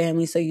with your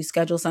family. So you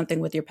schedule something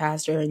with your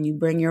pastor and you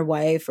bring your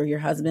wife or your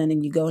husband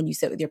and you go and you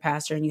sit with your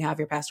pastor and you have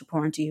your pastor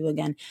pour into you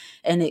again.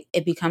 And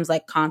it becomes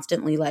like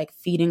constantly like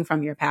feeding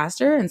from your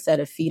pastor instead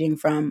of feeding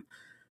from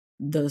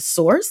the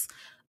source.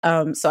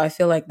 So I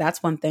feel like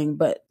that's one thing.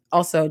 But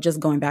also just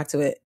going back to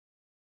it,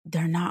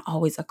 they're not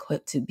always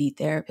equipped to be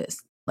therapists.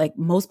 Like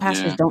most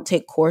pastors yeah. don't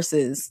take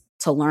courses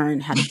to learn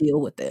how to deal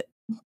with it.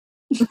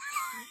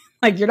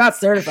 Like you're not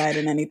certified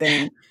in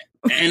anything.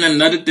 And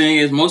another thing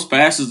is most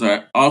pastors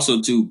are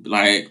also too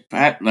like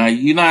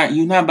you're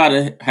not about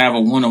to have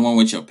a one on one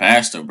with your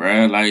pastor,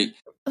 bro. Like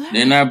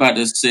they're not about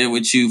to sit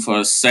with you for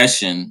a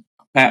session.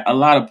 A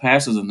lot of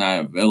pastors are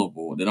not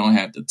available. They don't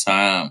have the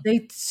time. They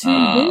too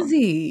Um,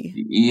 busy.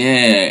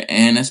 yeah,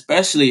 and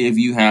especially if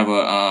you have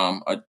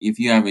if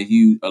you have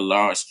a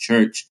large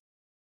church,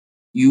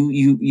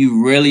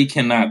 you really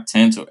cannot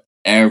tend to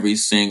every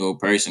single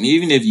person.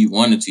 Even if you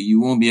wanted to, you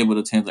won't be able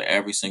to tend to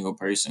every single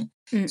person.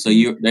 So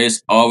Mm-mm.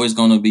 there's always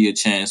going to be a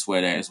chance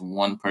where there's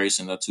one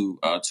person or two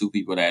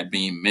people that are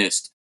being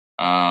missed.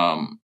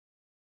 Um,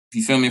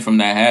 you feel me from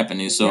that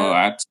happening. So Yep.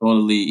 I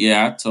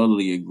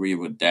totally agree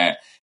with that.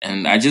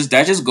 And that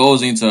just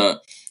goes into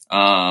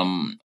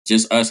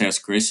just us as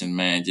Christian,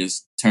 man,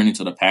 just turning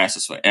to the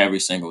pastors for every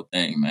single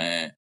thing,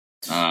 man.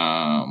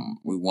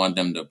 We want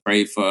them to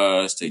pray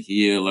for us, to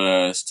heal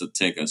us, to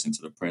take us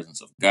into the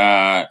presence of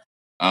God,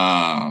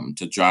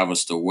 to drive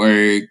us to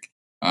work,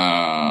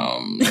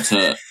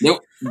 bruh,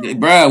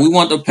 we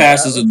want the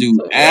pastors to Drugs do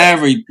to work.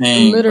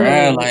 everything, bruh.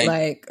 Literally, Like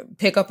like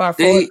pick up our fork,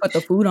 they put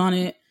the food on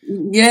it.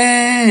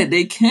 yeah,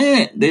 they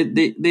can't.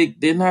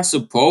 They're not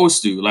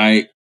supposed to.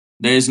 Like,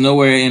 there's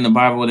nowhere in the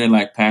Bible where they're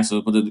like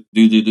pastors, but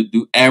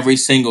do every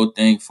single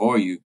thing for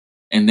you.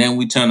 And then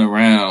we turn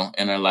around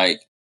and are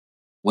like,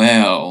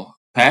 well,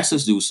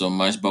 pastors do so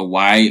much, but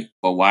why?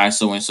 But why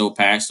so and so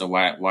pastor?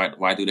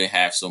 Why do they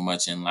have so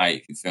much in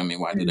life? You feel me?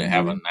 Why do they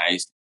have a Hmm.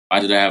 nice? Why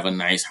do they have a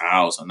nice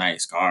house, a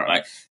nice car?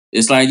 Like,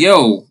 it's like,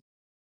 yo,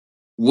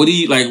 what do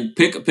you like?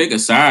 Pick a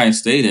side and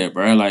stay there,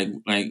 bro. Like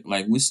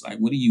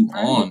what are you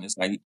Right. on? It's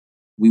like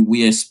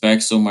we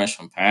expect so much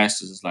from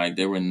pastors. It's like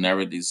they were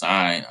never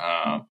designed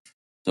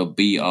to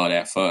be all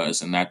that for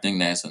us, and I think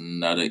that's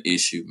another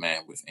issue,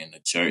 man, within the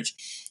church.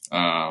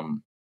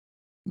 Um,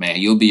 Man,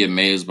 you'll be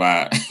amazed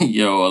by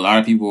a lot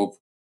of people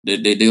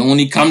they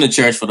only come to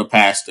church for the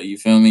pastor. You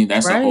feel me?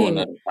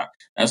 Right.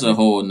 That's a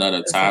whole nother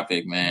That's a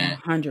topic, man.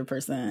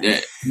 100%. Yeah,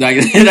 like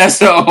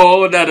that's a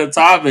whole other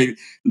topic.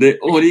 That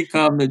when he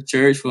come to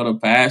church for the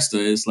pastor,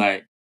 it's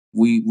like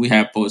we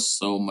have placed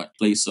so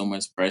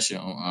much pressure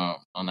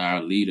on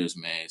our leaders,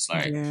 man. It's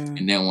like, Yeah.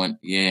 and then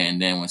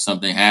when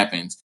something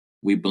happens,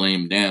 we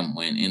blame them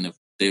when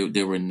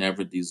they were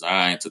never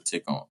designed to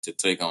take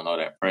on all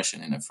that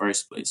pressure in the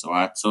first place. So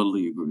I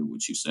totally agree with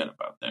what you said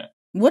about that.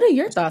 What are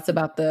your thoughts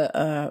about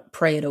the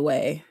pray it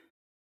away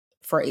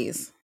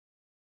phrase?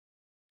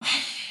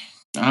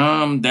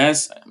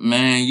 That's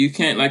man, you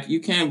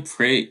can't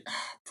pray.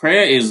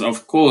 prayer is,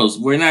 of course,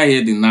 we're not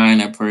here denying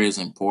that prayer is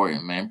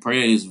important, man.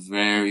 Prayer is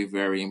very,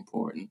 very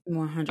important.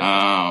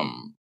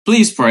 100%.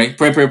 Please pray,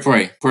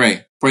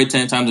 pray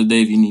 10 times a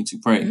day if you need to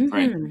pray.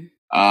 Hmm.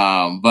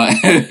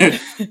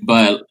 But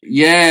but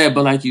yeah,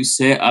 but like you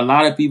said, a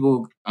lot of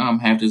people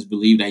have this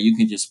belief that you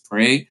can just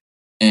pray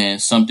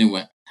and something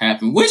will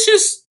happen, which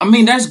is, I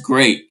mean, that's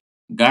great.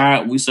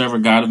 God, we serve a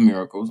God of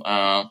miracles.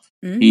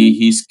 Hmm.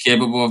 He's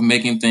capable of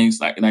making things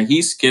like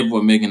he's capable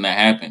of making that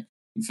happen.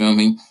 You feel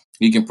me?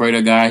 He can pray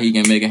to God, he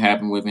can make it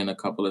happen within a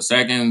couple of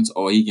seconds,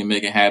 or he can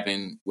make it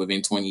happen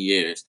within 20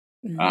 years.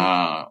 Hmm.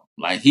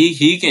 Like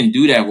he can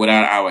do that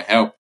without our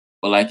help.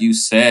 But like you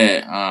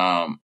said,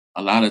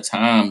 a lot of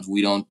times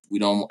we don't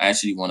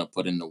actually want to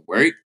put in the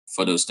work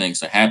for those things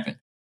to happen.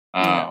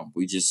 Yeah.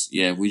 We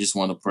just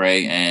want to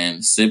pray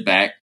and sit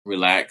back,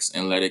 relax,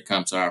 and let it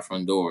come to our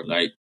front door.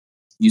 Like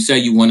you said,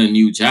 you want a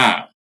new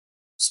job,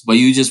 but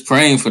you just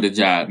praying for the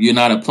job. You're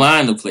not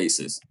applying to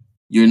places.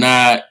 You're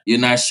not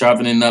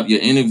sharpening up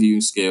your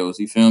interview skills.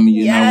 You feel me?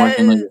 You're not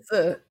working on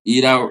Yes.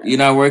 your you're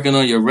not working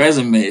on your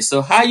resume.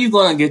 So how you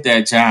gonna get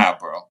that job,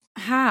 bro?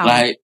 How?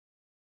 Like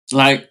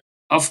like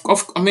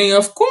I mean,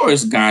 of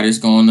course, God is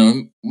going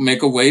to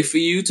make a way for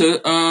you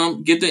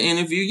to get the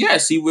interview.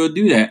 Yes, He will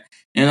do that,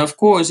 and of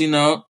course,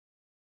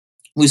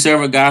 we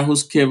serve a God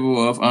who's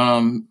capable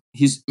of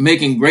He's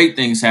making great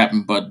things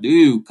happen. But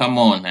dude, come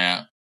on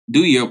now,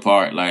 do your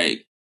part.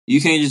 Like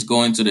you can't just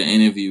go into the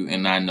interview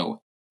and not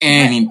know Right.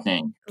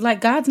 anything,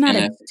 Like God's not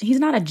and a that's he's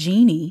not a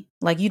genie.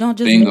 Like you don't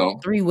just make bingo,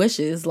 three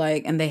wishes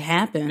like and they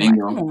happen. Like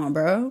bingo. come on,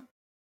 bro.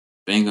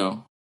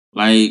 Bingo.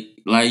 Like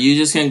you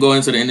just can't go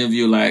into the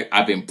interview like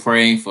I've been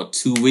praying for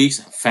 2 weeks,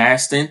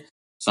 fasting.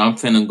 So I'm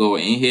finna go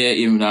in here,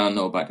 even though I don't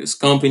know about this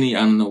company. I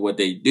don't know what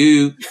they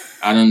do.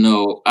 I don't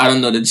know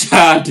the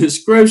job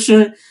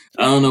description.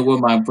 I don't know what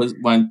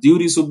my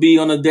duties will be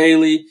on a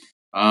daily.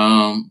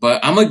 But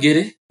I'm gonna get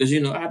it because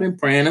I've been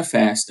praying and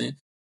fasting.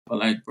 But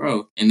like,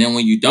 bro, and then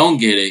when you don't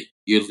get it,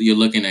 you're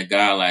looking at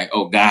God like,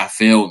 oh, God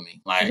failed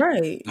me. Like,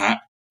 Right.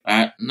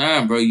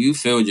 nah, bro, you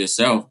failed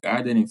yourself.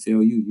 God didn't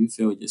fail you. You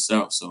failed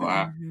yourself. So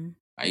Hmm.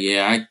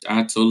 I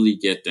totally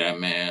get that,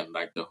 man.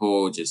 Like the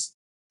whole just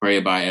pray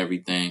about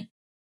everything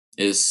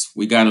is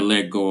we got to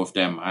let go of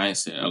that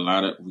mindset. A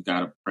lot of we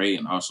got to pray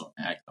and also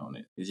act on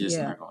it. It's just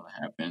Yeah. not going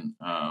to happen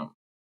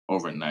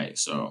overnight.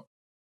 So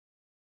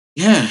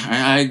yeah,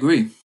 I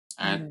agree.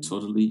 I Yeah.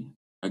 totally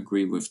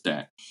agree with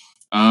that.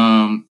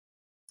 Um,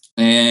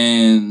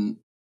 and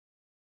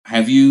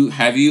have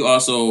you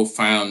also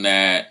found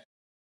that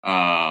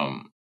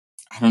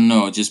I don't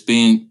know, just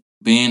being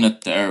a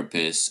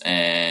therapist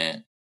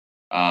and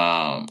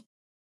um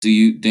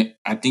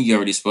I think you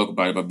already spoke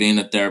about it, but being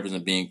a therapist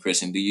and being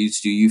Christian, do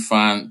you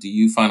find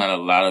out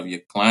a lot of your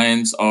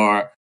clients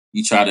are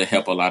you try to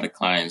help a lot of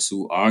clients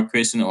who are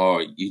Christian,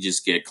 or you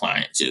just get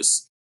clients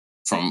just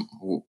from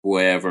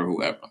whoever?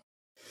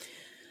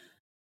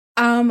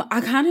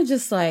 I kind of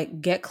just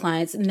like get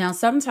clients. Now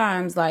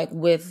sometimes like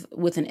with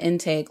an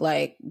intake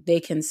like they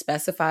can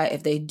specify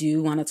if they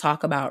do want to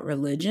talk about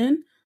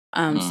religion.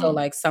 So Mm,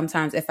 like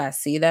sometimes if I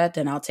see that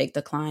then I'll take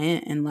the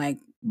client and like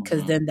cuz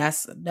mm-hmm, then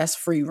that's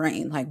free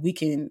reign. Like we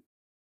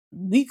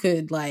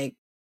could like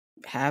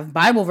have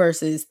Bible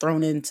verses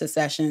thrown into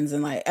sessions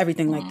and like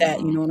everything like that.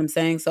 You mm-hmm, know what I'm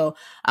saying? So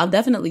I'll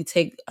definitely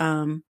take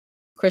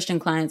Christian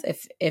clients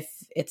if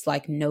it's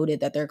like noted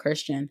that they're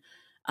Christian.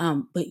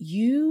 But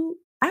you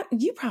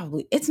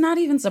probably it's not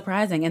even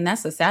surprising, and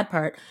that's the sad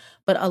part.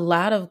 But a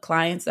lot of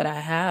clients that I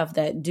have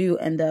that do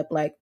end up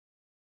like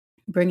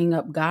bringing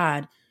up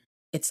God,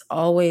 it's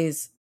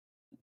always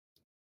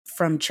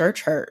from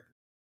church hurt,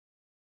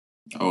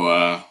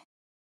 oh,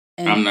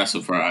 and I'm not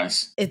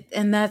surprised.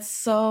 and that's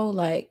so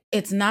like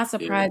it's not Yeah,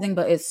 surprising,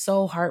 but it's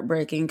so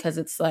heartbreaking because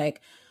it's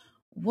like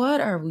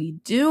what are we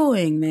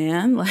doing,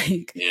 man?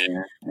 Like,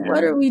 yeah,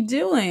 what yeah. are we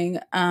doing?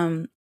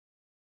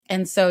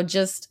 And so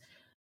just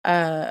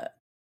uh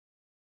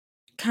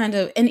kind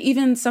of and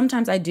even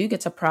sometimes I do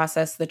get to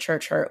process the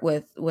church hurt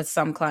with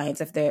some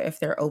clients if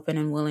they're open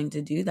and willing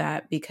to do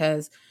that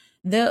because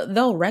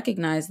they'll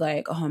recognize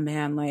like, oh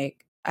man,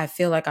 like I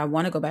feel like I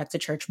want to go back to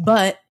church,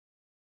 but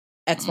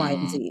X, Y,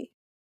 and Mm-hmm, Z.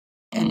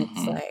 And it's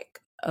mm-hmm. like,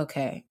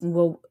 okay,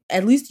 well,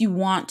 at least you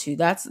want to.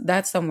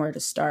 That's somewhere to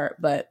start.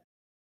 But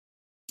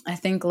I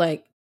think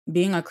like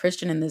being a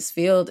Christian in this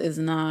field is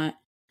not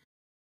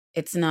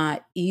it's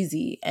not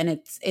easy and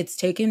it's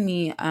taken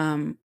me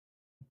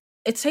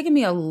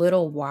a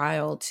little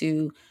while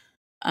to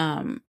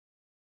um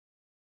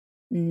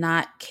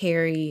not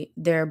carry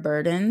their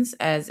burdens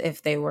as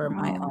if they were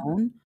my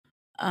own.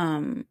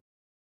 Um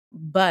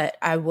but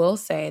I will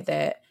say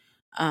that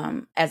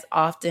as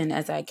often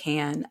as I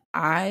can,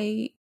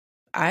 I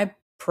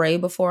pray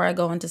before I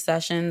go into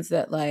sessions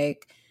that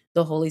like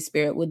the Holy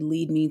Spirit would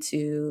lead me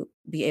to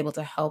be able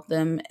to help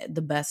them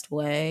the best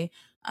way.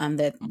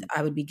 That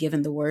I would be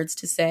given the words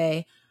to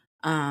say.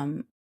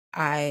 Um,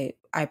 I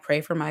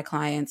pray for my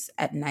clients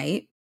at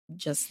night,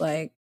 just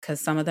like because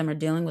some of them are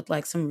dealing with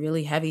like some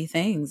really heavy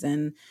things,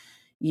 and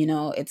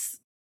it's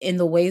in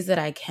the ways that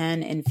I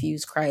can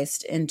infuse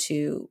Christ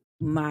into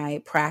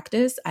my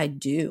practice, I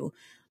do,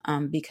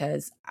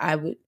 because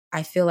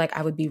I feel like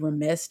I would be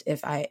remiss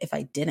if I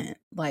didn't.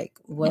 Like,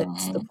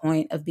 what's the Mhm.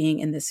 point of being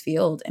in this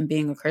field and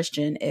being a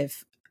Christian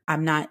if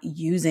I'm not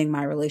using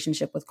my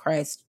relationship with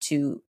Christ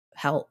to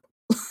help?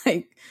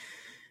 Like,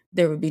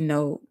 there would be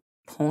no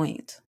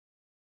point.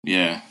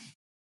 Yeah,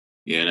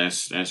 yeah,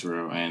 that's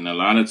real. And a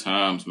lot of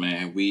times,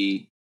 man,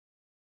 we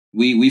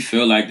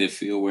feel like the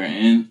field we're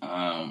in,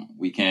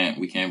 we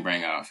can't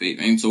bring our faith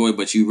into it.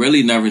 But you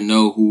really never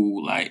know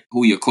who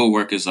your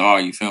coworkers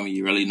are. You feel me?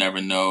 You really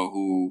never know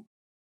who,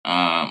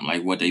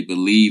 like what they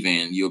believe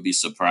in. You'll be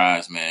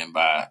surprised, man,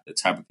 by the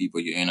type of people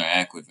you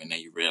interact with, and then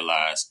you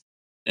realize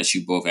that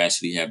you both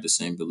actually have the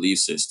same belief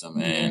system,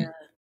 Yeah. and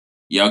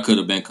y'all could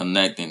have been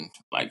connecting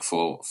like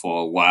for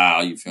a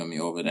while. You feel me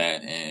over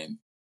that, and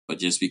but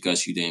just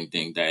because you didn't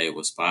think that it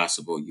was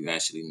possible, you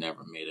actually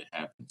never made it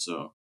happen.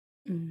 So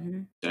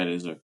Hmm. that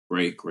is a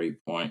great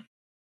point.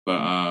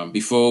 But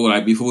before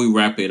we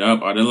wrap it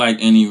up, are there like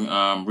any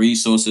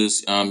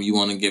resources you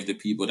want to give to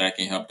people that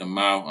can help them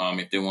out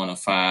if they want to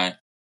find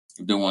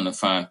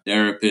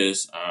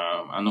therapists?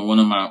 I know one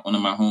of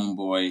my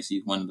homeboys,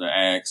 he wanted to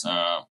ask.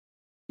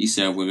 He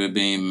said, with it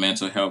being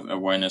Mental Health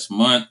Awareness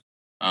Month,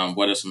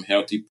 what are some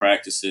healthy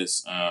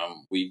practices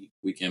we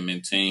can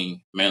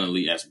maintain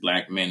mentally as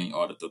Black men in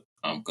order to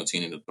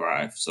continue to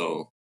thrive?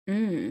 So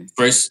Mm.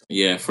 first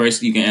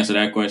you can answer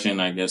that question.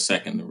 I guess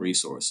second, the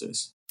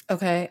resources.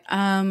 Okay.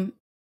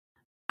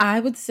 I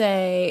would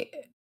say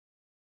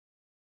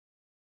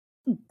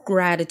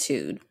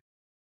gratitude.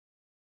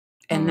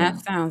 And that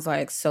Mm, sounds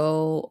like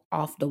so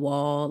off the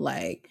wall,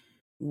 like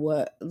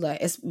what,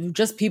 like it's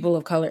just people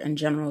of color in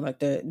general,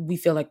 like we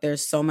feel like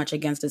there's so much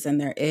against us,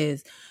 and there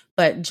is,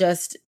 but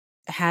just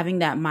having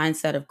that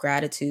mindset of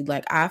gratitude.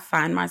 Like, I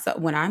find myself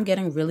when I'm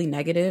getting really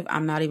negative,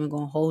 I'm not even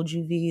gonna hold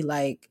you, V,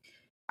 like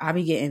I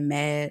be getting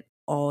mad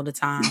all the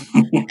time.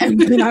 And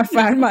when I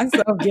find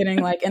myself getting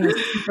like in a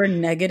super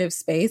negative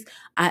space,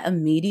 I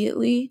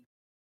immediately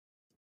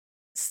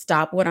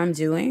stop what I'm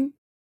doing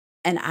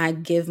and I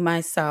give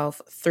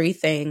myself 3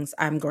 things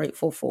I'm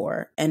grateful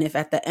for. And if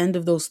at the end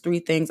of those 3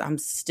 things I'm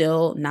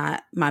still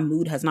not, my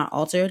mood has not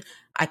altered,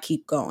 I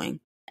keep going.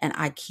 And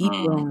I keep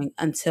mm, going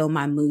until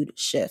my mood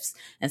shifts.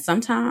 And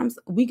sometimes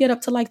we get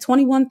up to like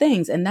 21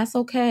 things, and that's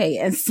okay.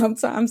 And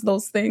sometimes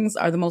those things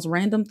are the most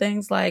random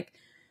things, like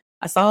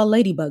I saw a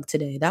ladybug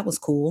today. That was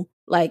cool.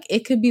 Like,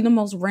 it could be the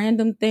most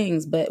random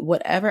things, but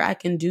whatever I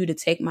can do to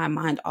take my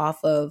mind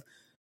off of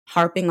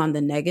harping on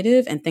the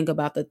negative and think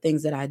about the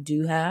things that I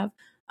do have,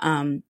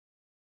 um,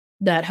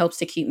 that helps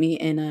to keep me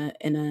in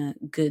a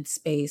good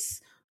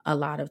space a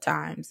lot of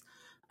times.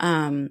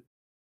 Um,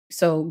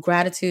 so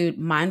gratitude,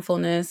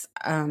 mindfulness.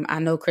 I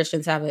know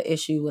Christians have an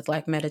issue with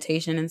like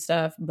meditation and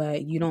stuff,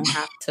 but you don't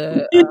have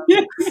to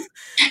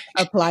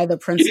apply the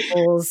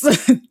principles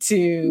to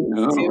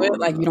it.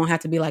 Like, you no. don't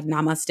have to be like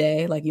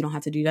namaste. Like, you don't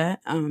have to do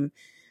that.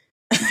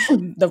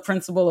 The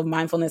principle of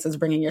mindfulness is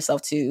bringing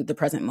yourself to the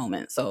present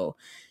moment. So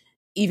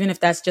even if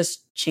that's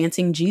just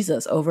chanting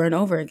Jesus over and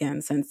over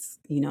again, since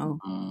Yeah,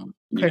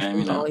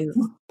 Christians always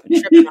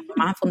tripping on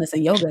mindfulness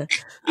and yoga.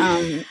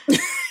 Um,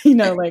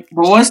 like,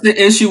 But what's the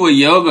issue with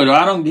yoga though?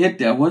 I don't get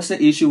that. What's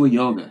the issue with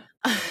yoga?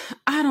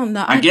 I don't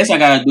know. I guess I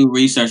gotta do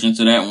research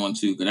into that one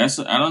too. Cause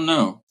I don't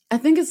know. I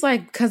think it's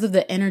like because of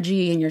the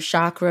energy and your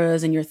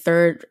chakras and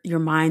your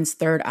mind's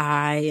third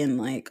eye and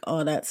like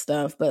all that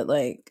stuff. But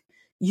like,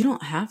 you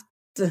don't have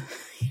to,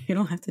 you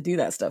don't have to do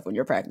that stuff when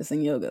you're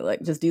practicing yoga.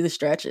 Like, just do the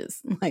stretches.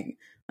 Like,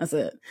 that's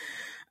it.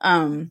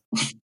 Um,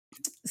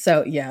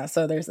 so yeah,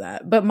 so there's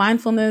that. But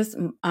mindfulness,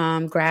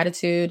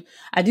 gratitude.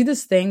 I do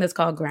this thing that's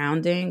called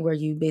grounding, where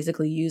you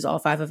basically use all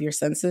 5 of your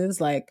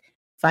senses, like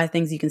 5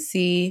 things you can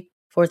see,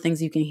 4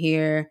 things you can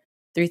hear,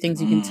 3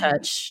 things you can Mm.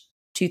 touch,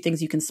 2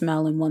 things you can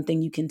smell, and 1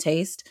 thing you can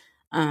taste.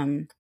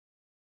 Um,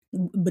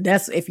 but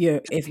that's if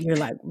you're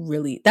like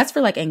really, that's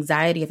for like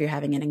anxiety, if you're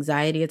having an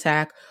anxiety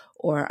attack,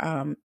 or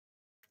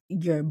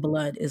your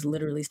blood is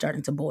literally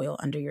starting to boil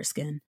under your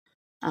skin.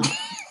 Um,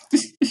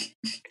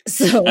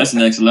 so That's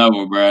next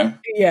level, bruh.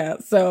 yeah,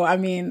 so I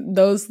mean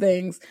those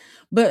things,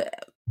 but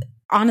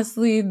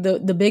honestly,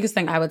 the biggest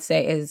thing I would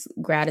say is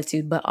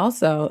gratitude, but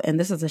also, and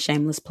this is a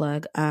shameless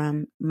plug,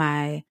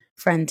 my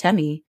friend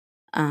Temi,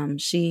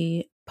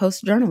 she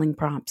posts journaling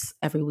prompts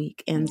every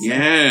week, and so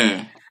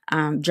Yeah.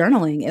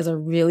 journaling is a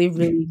really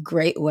really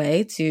great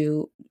way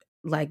to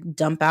like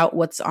dump out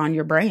what's on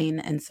your brain.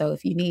 And so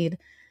if you need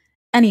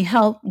any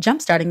help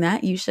jumpstarting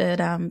that, you should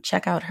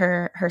check out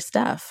her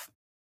stuff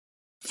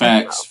as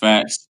Facts,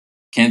 well. facts.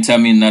 Can't tell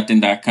me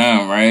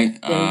nothing.com, right?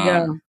 There you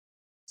go.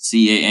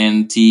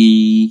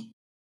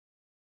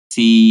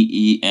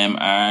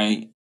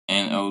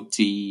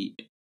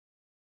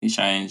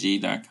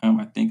 CANTTEMINOTHING.com.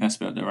 I think I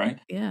spelled it right.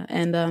 Yeah,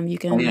 and you Oh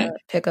can yeah.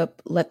 pick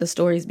up "Let the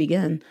Stories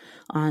Begin"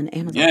 on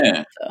Amazon.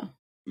 Yeah. So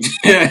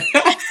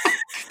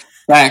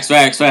Facts.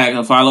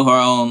 I'll follow her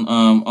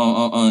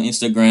on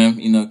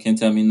Instagram. Can't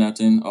tell me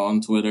nothing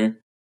on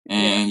Twitter, yeah,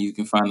 and you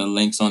can find the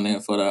links on there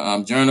for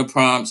the journal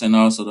prompts and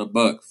also the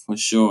book for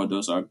sure.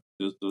 Those are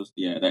those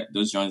yeah, that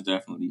those joints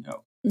definitely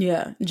help.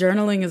 Yeah,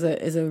 journaling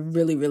is a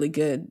really, really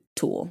good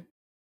tool.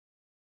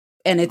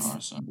 And it's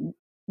Awesome.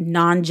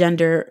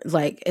 non-gender,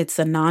 like it's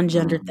a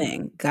non-gender Mhm.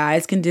 thing.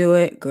 Guys can do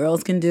it,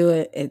 girls can do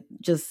it. It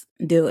just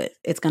do it.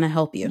 It's going to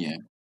help you. Yeah.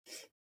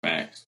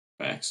 Facts.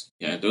 Facts.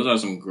 Yeah, those are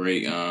some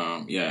great.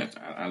 Yeah,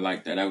 I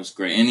like that. That was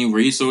great. Any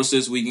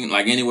resources we can,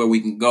 like, anywhere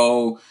we can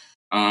go,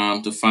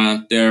 to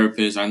find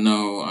therapists? I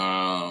know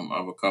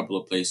of a couple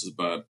of places,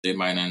 but they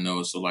might not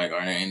know. So, like,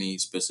 are there any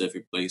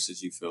specific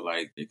places you feel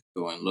like they could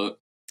go and look?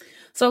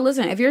 So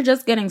listen, if you're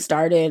just getting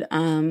started,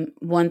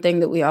 one thing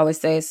that we always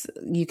say is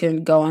you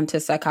can go onto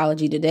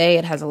Psychology Today.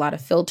 It has a lot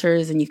of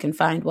filters, and you can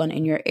find one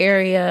in your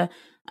area.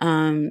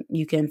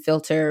 You can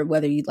filter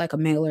whether you'd like a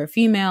male or a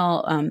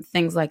female,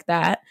 things like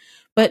that.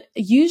 But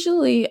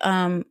usually,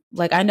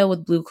 like I know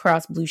with Blue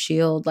Cross Blue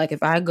Shield, like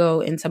if I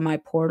go into my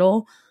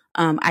portal,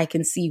 I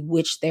can see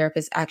which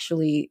therapists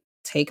actually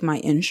take my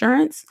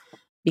insurance,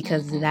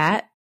 because Hmm.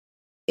 that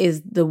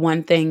is the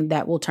one thing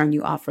that will turn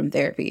you off from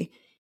therapy.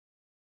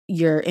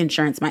 Your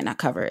insurance might not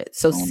cover it.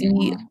 So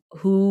see Um,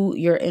 who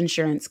your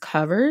insurance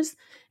covers,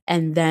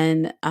 and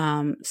then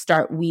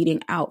start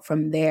weeding out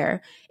from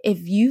there.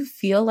 If you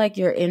feel like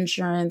your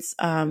insurance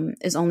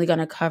is only going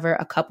to cover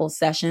a couple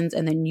sessions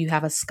and then you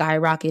have a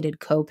skyrocketed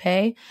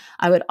copay,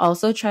 I would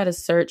also try to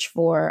search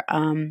for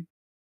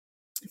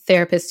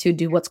therapists who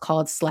do what's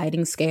called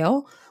sliding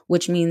scale,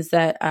 which means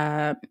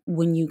that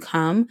when you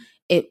come,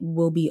 it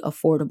will be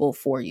affordable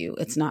for you.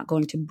 It's not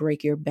going to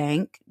break your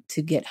bank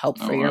to get help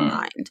for all your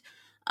right.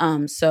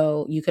 mind.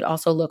 So you could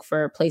also look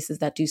for places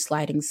that do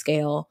sliding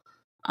scale.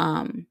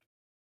 Um,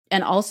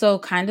 and also,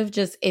 kind of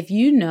just if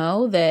you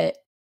know that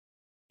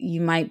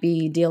you might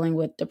be dealing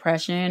with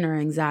depression or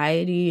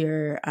anxiety,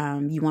 or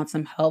you want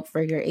some help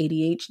for your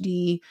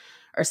ADHD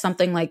or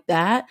something like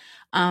that,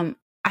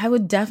 I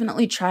would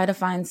definitely try to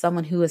find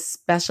someone who is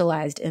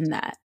specialized in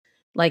that.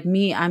 Like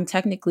me, I'm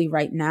technically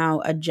right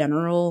now a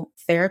general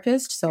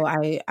therapist, so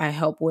I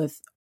help with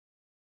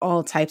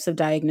all types of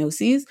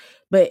diagnoses.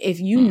 But if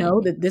you know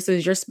Mhm. that this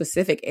is your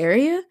specific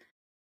area,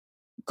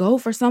 go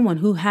for someone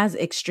who has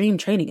extreme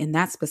training in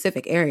that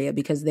specific area,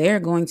 because they're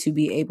going to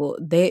be able,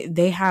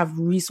 they have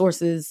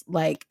resources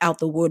like out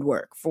the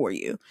woodwork for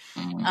you.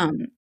 Mhm.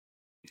 um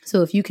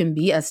so if you can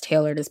be as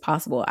tailored as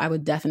possible, I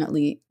would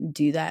definitely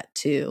do that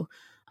too.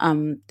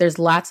 There's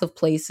lots of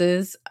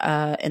places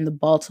in the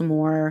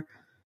Baltimore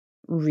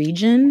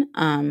region.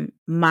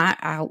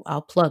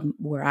 I'll plug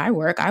where I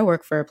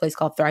work for a place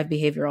called Thrive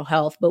Behavioral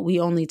Health, but we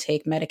only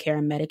take Medicare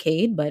and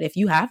Medicaid. But if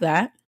you have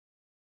that,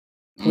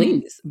 Mm.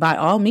 please, by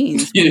all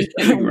means, Yeah,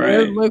 we're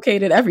right.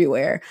 located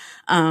everywhere.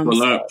 Pull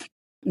So up.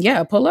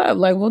 yeah, pull up.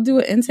 Like we'll do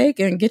an intake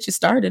and get you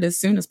started as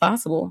soon as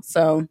possible.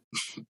 So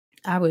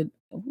I would.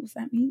 What does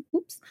that mean?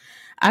 Oops.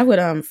 I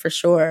would for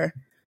sure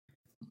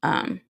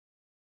um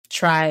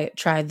try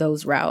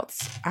those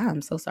routes.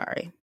 I'm so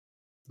sorry.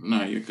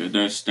 No, you're good.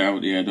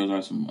 Yeah, those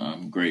are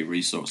some great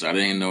resources. I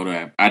didn't know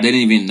that. I didn't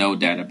even know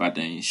that about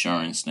the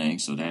insurance thing.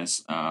 So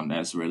that's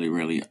really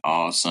really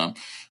awesome.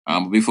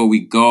 But before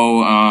we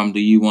go, do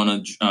you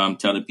want to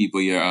tell the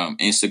people your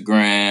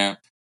Instagram,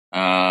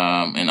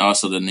 and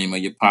also the name of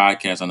your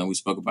podcast? I know we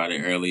spoke about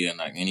it earlier, and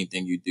like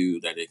anything you do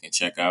that they can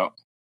check out.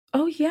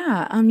 Oh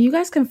yeah. You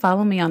guys can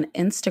follow me on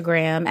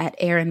Instagram at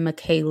Aryn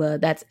Michaela.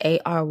 That's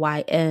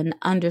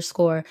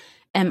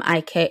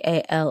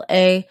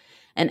ARYN_MIKALA.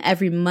 And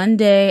every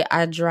Monday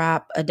I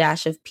drop a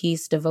Dash of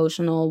Peace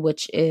devotional,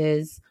 which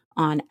is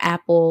on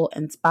Apple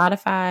and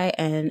Spotify.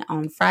 And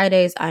on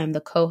Fridays, I am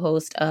the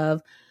co-host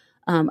of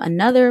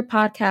another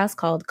podcast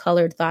called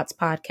Colored Thoughts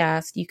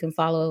Podcast. You can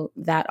follow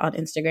that on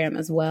Instagram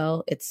as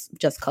well. It's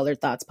just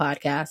Colored Thoughts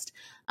Podcast.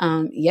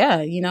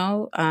 Yeah,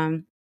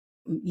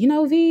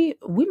 V,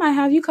 we might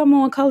have you come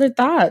on Colored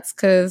Thoughts,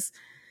 because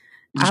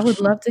I would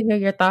love to hear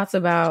your thoughts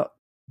about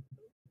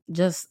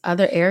just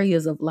other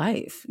areas of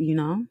life,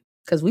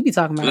 because we be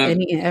talking about Let,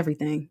 any and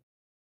everything.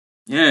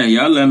 yeah,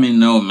 y'all let me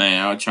know,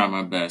 man. I'll try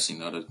my best,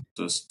 to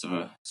just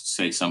to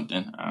say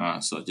something.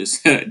 So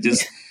just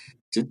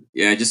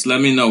just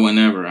let me know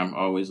whenever. I'm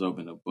always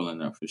open to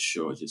pulling up for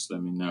sure. Just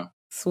let me know.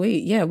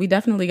 Sweet. Yeah, we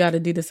definitely got to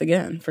do this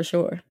again for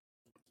sure.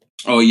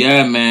 Oh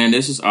yeah, man,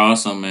 this is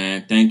awesome,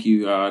 man. Thank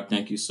you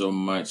so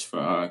much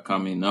for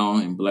coming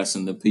on and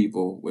blessing the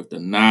people with the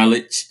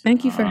knowledge.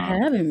 Thank you for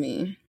having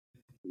me.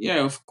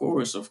 Yeah, of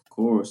course, of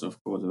course,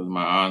 of course. It was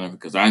my honor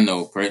because I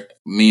know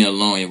me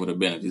alone it would have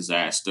been a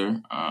disaster.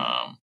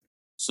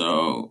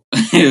 So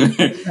so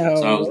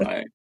I was No.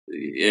 like,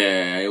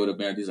 yeah, it would have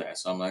been a disaster.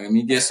 So I'm like, let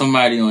me get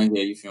somebody on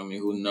here. You feel me?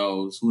 Who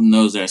knows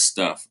their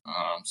stuff.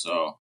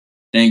 So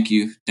thank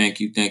you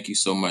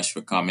so much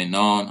for coming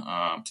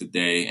on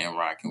today and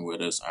rocking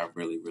with us. I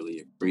really, really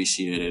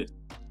appreciate it.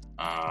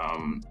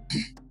 Um,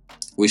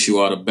 Wish you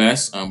all the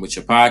best with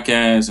your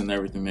podcast and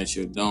everything that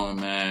you're doing,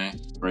 man.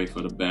 Pray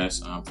for the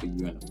best for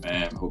you and the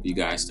fam. Hope you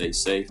guys stay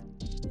safe.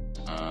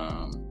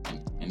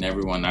 And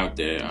everyone out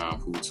there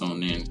who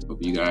tune in,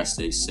 hope you guys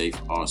stay safe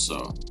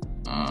also.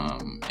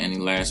 Any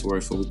last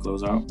words before we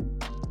close out?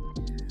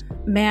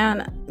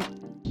 Man,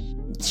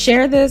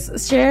 share this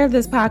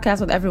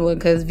podcast with everyone,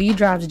 because V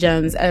drops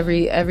gems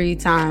every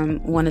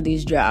time one of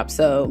these drops.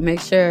 So make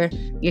sure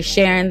you're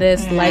sharing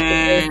this,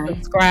 liking this,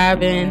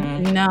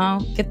 subscribing.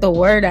 Get the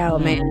word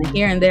out, man.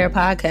 Here and there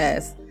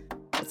podcast.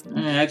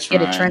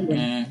 Get it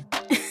trending.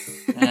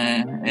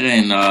 It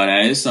ain't all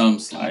that. It's some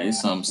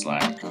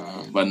slack.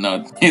 But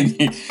no,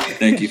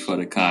 thank you for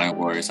the kind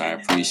words. I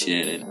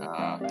appreciate it.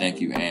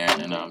 Thank you,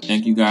 Aryn, and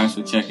thank you guys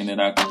for checking it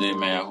out today,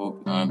 man. I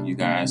hope you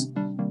guys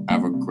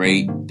have a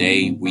great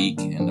day, week,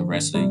 and the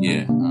rest of the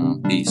year.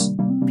 Peace.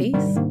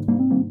 Peace.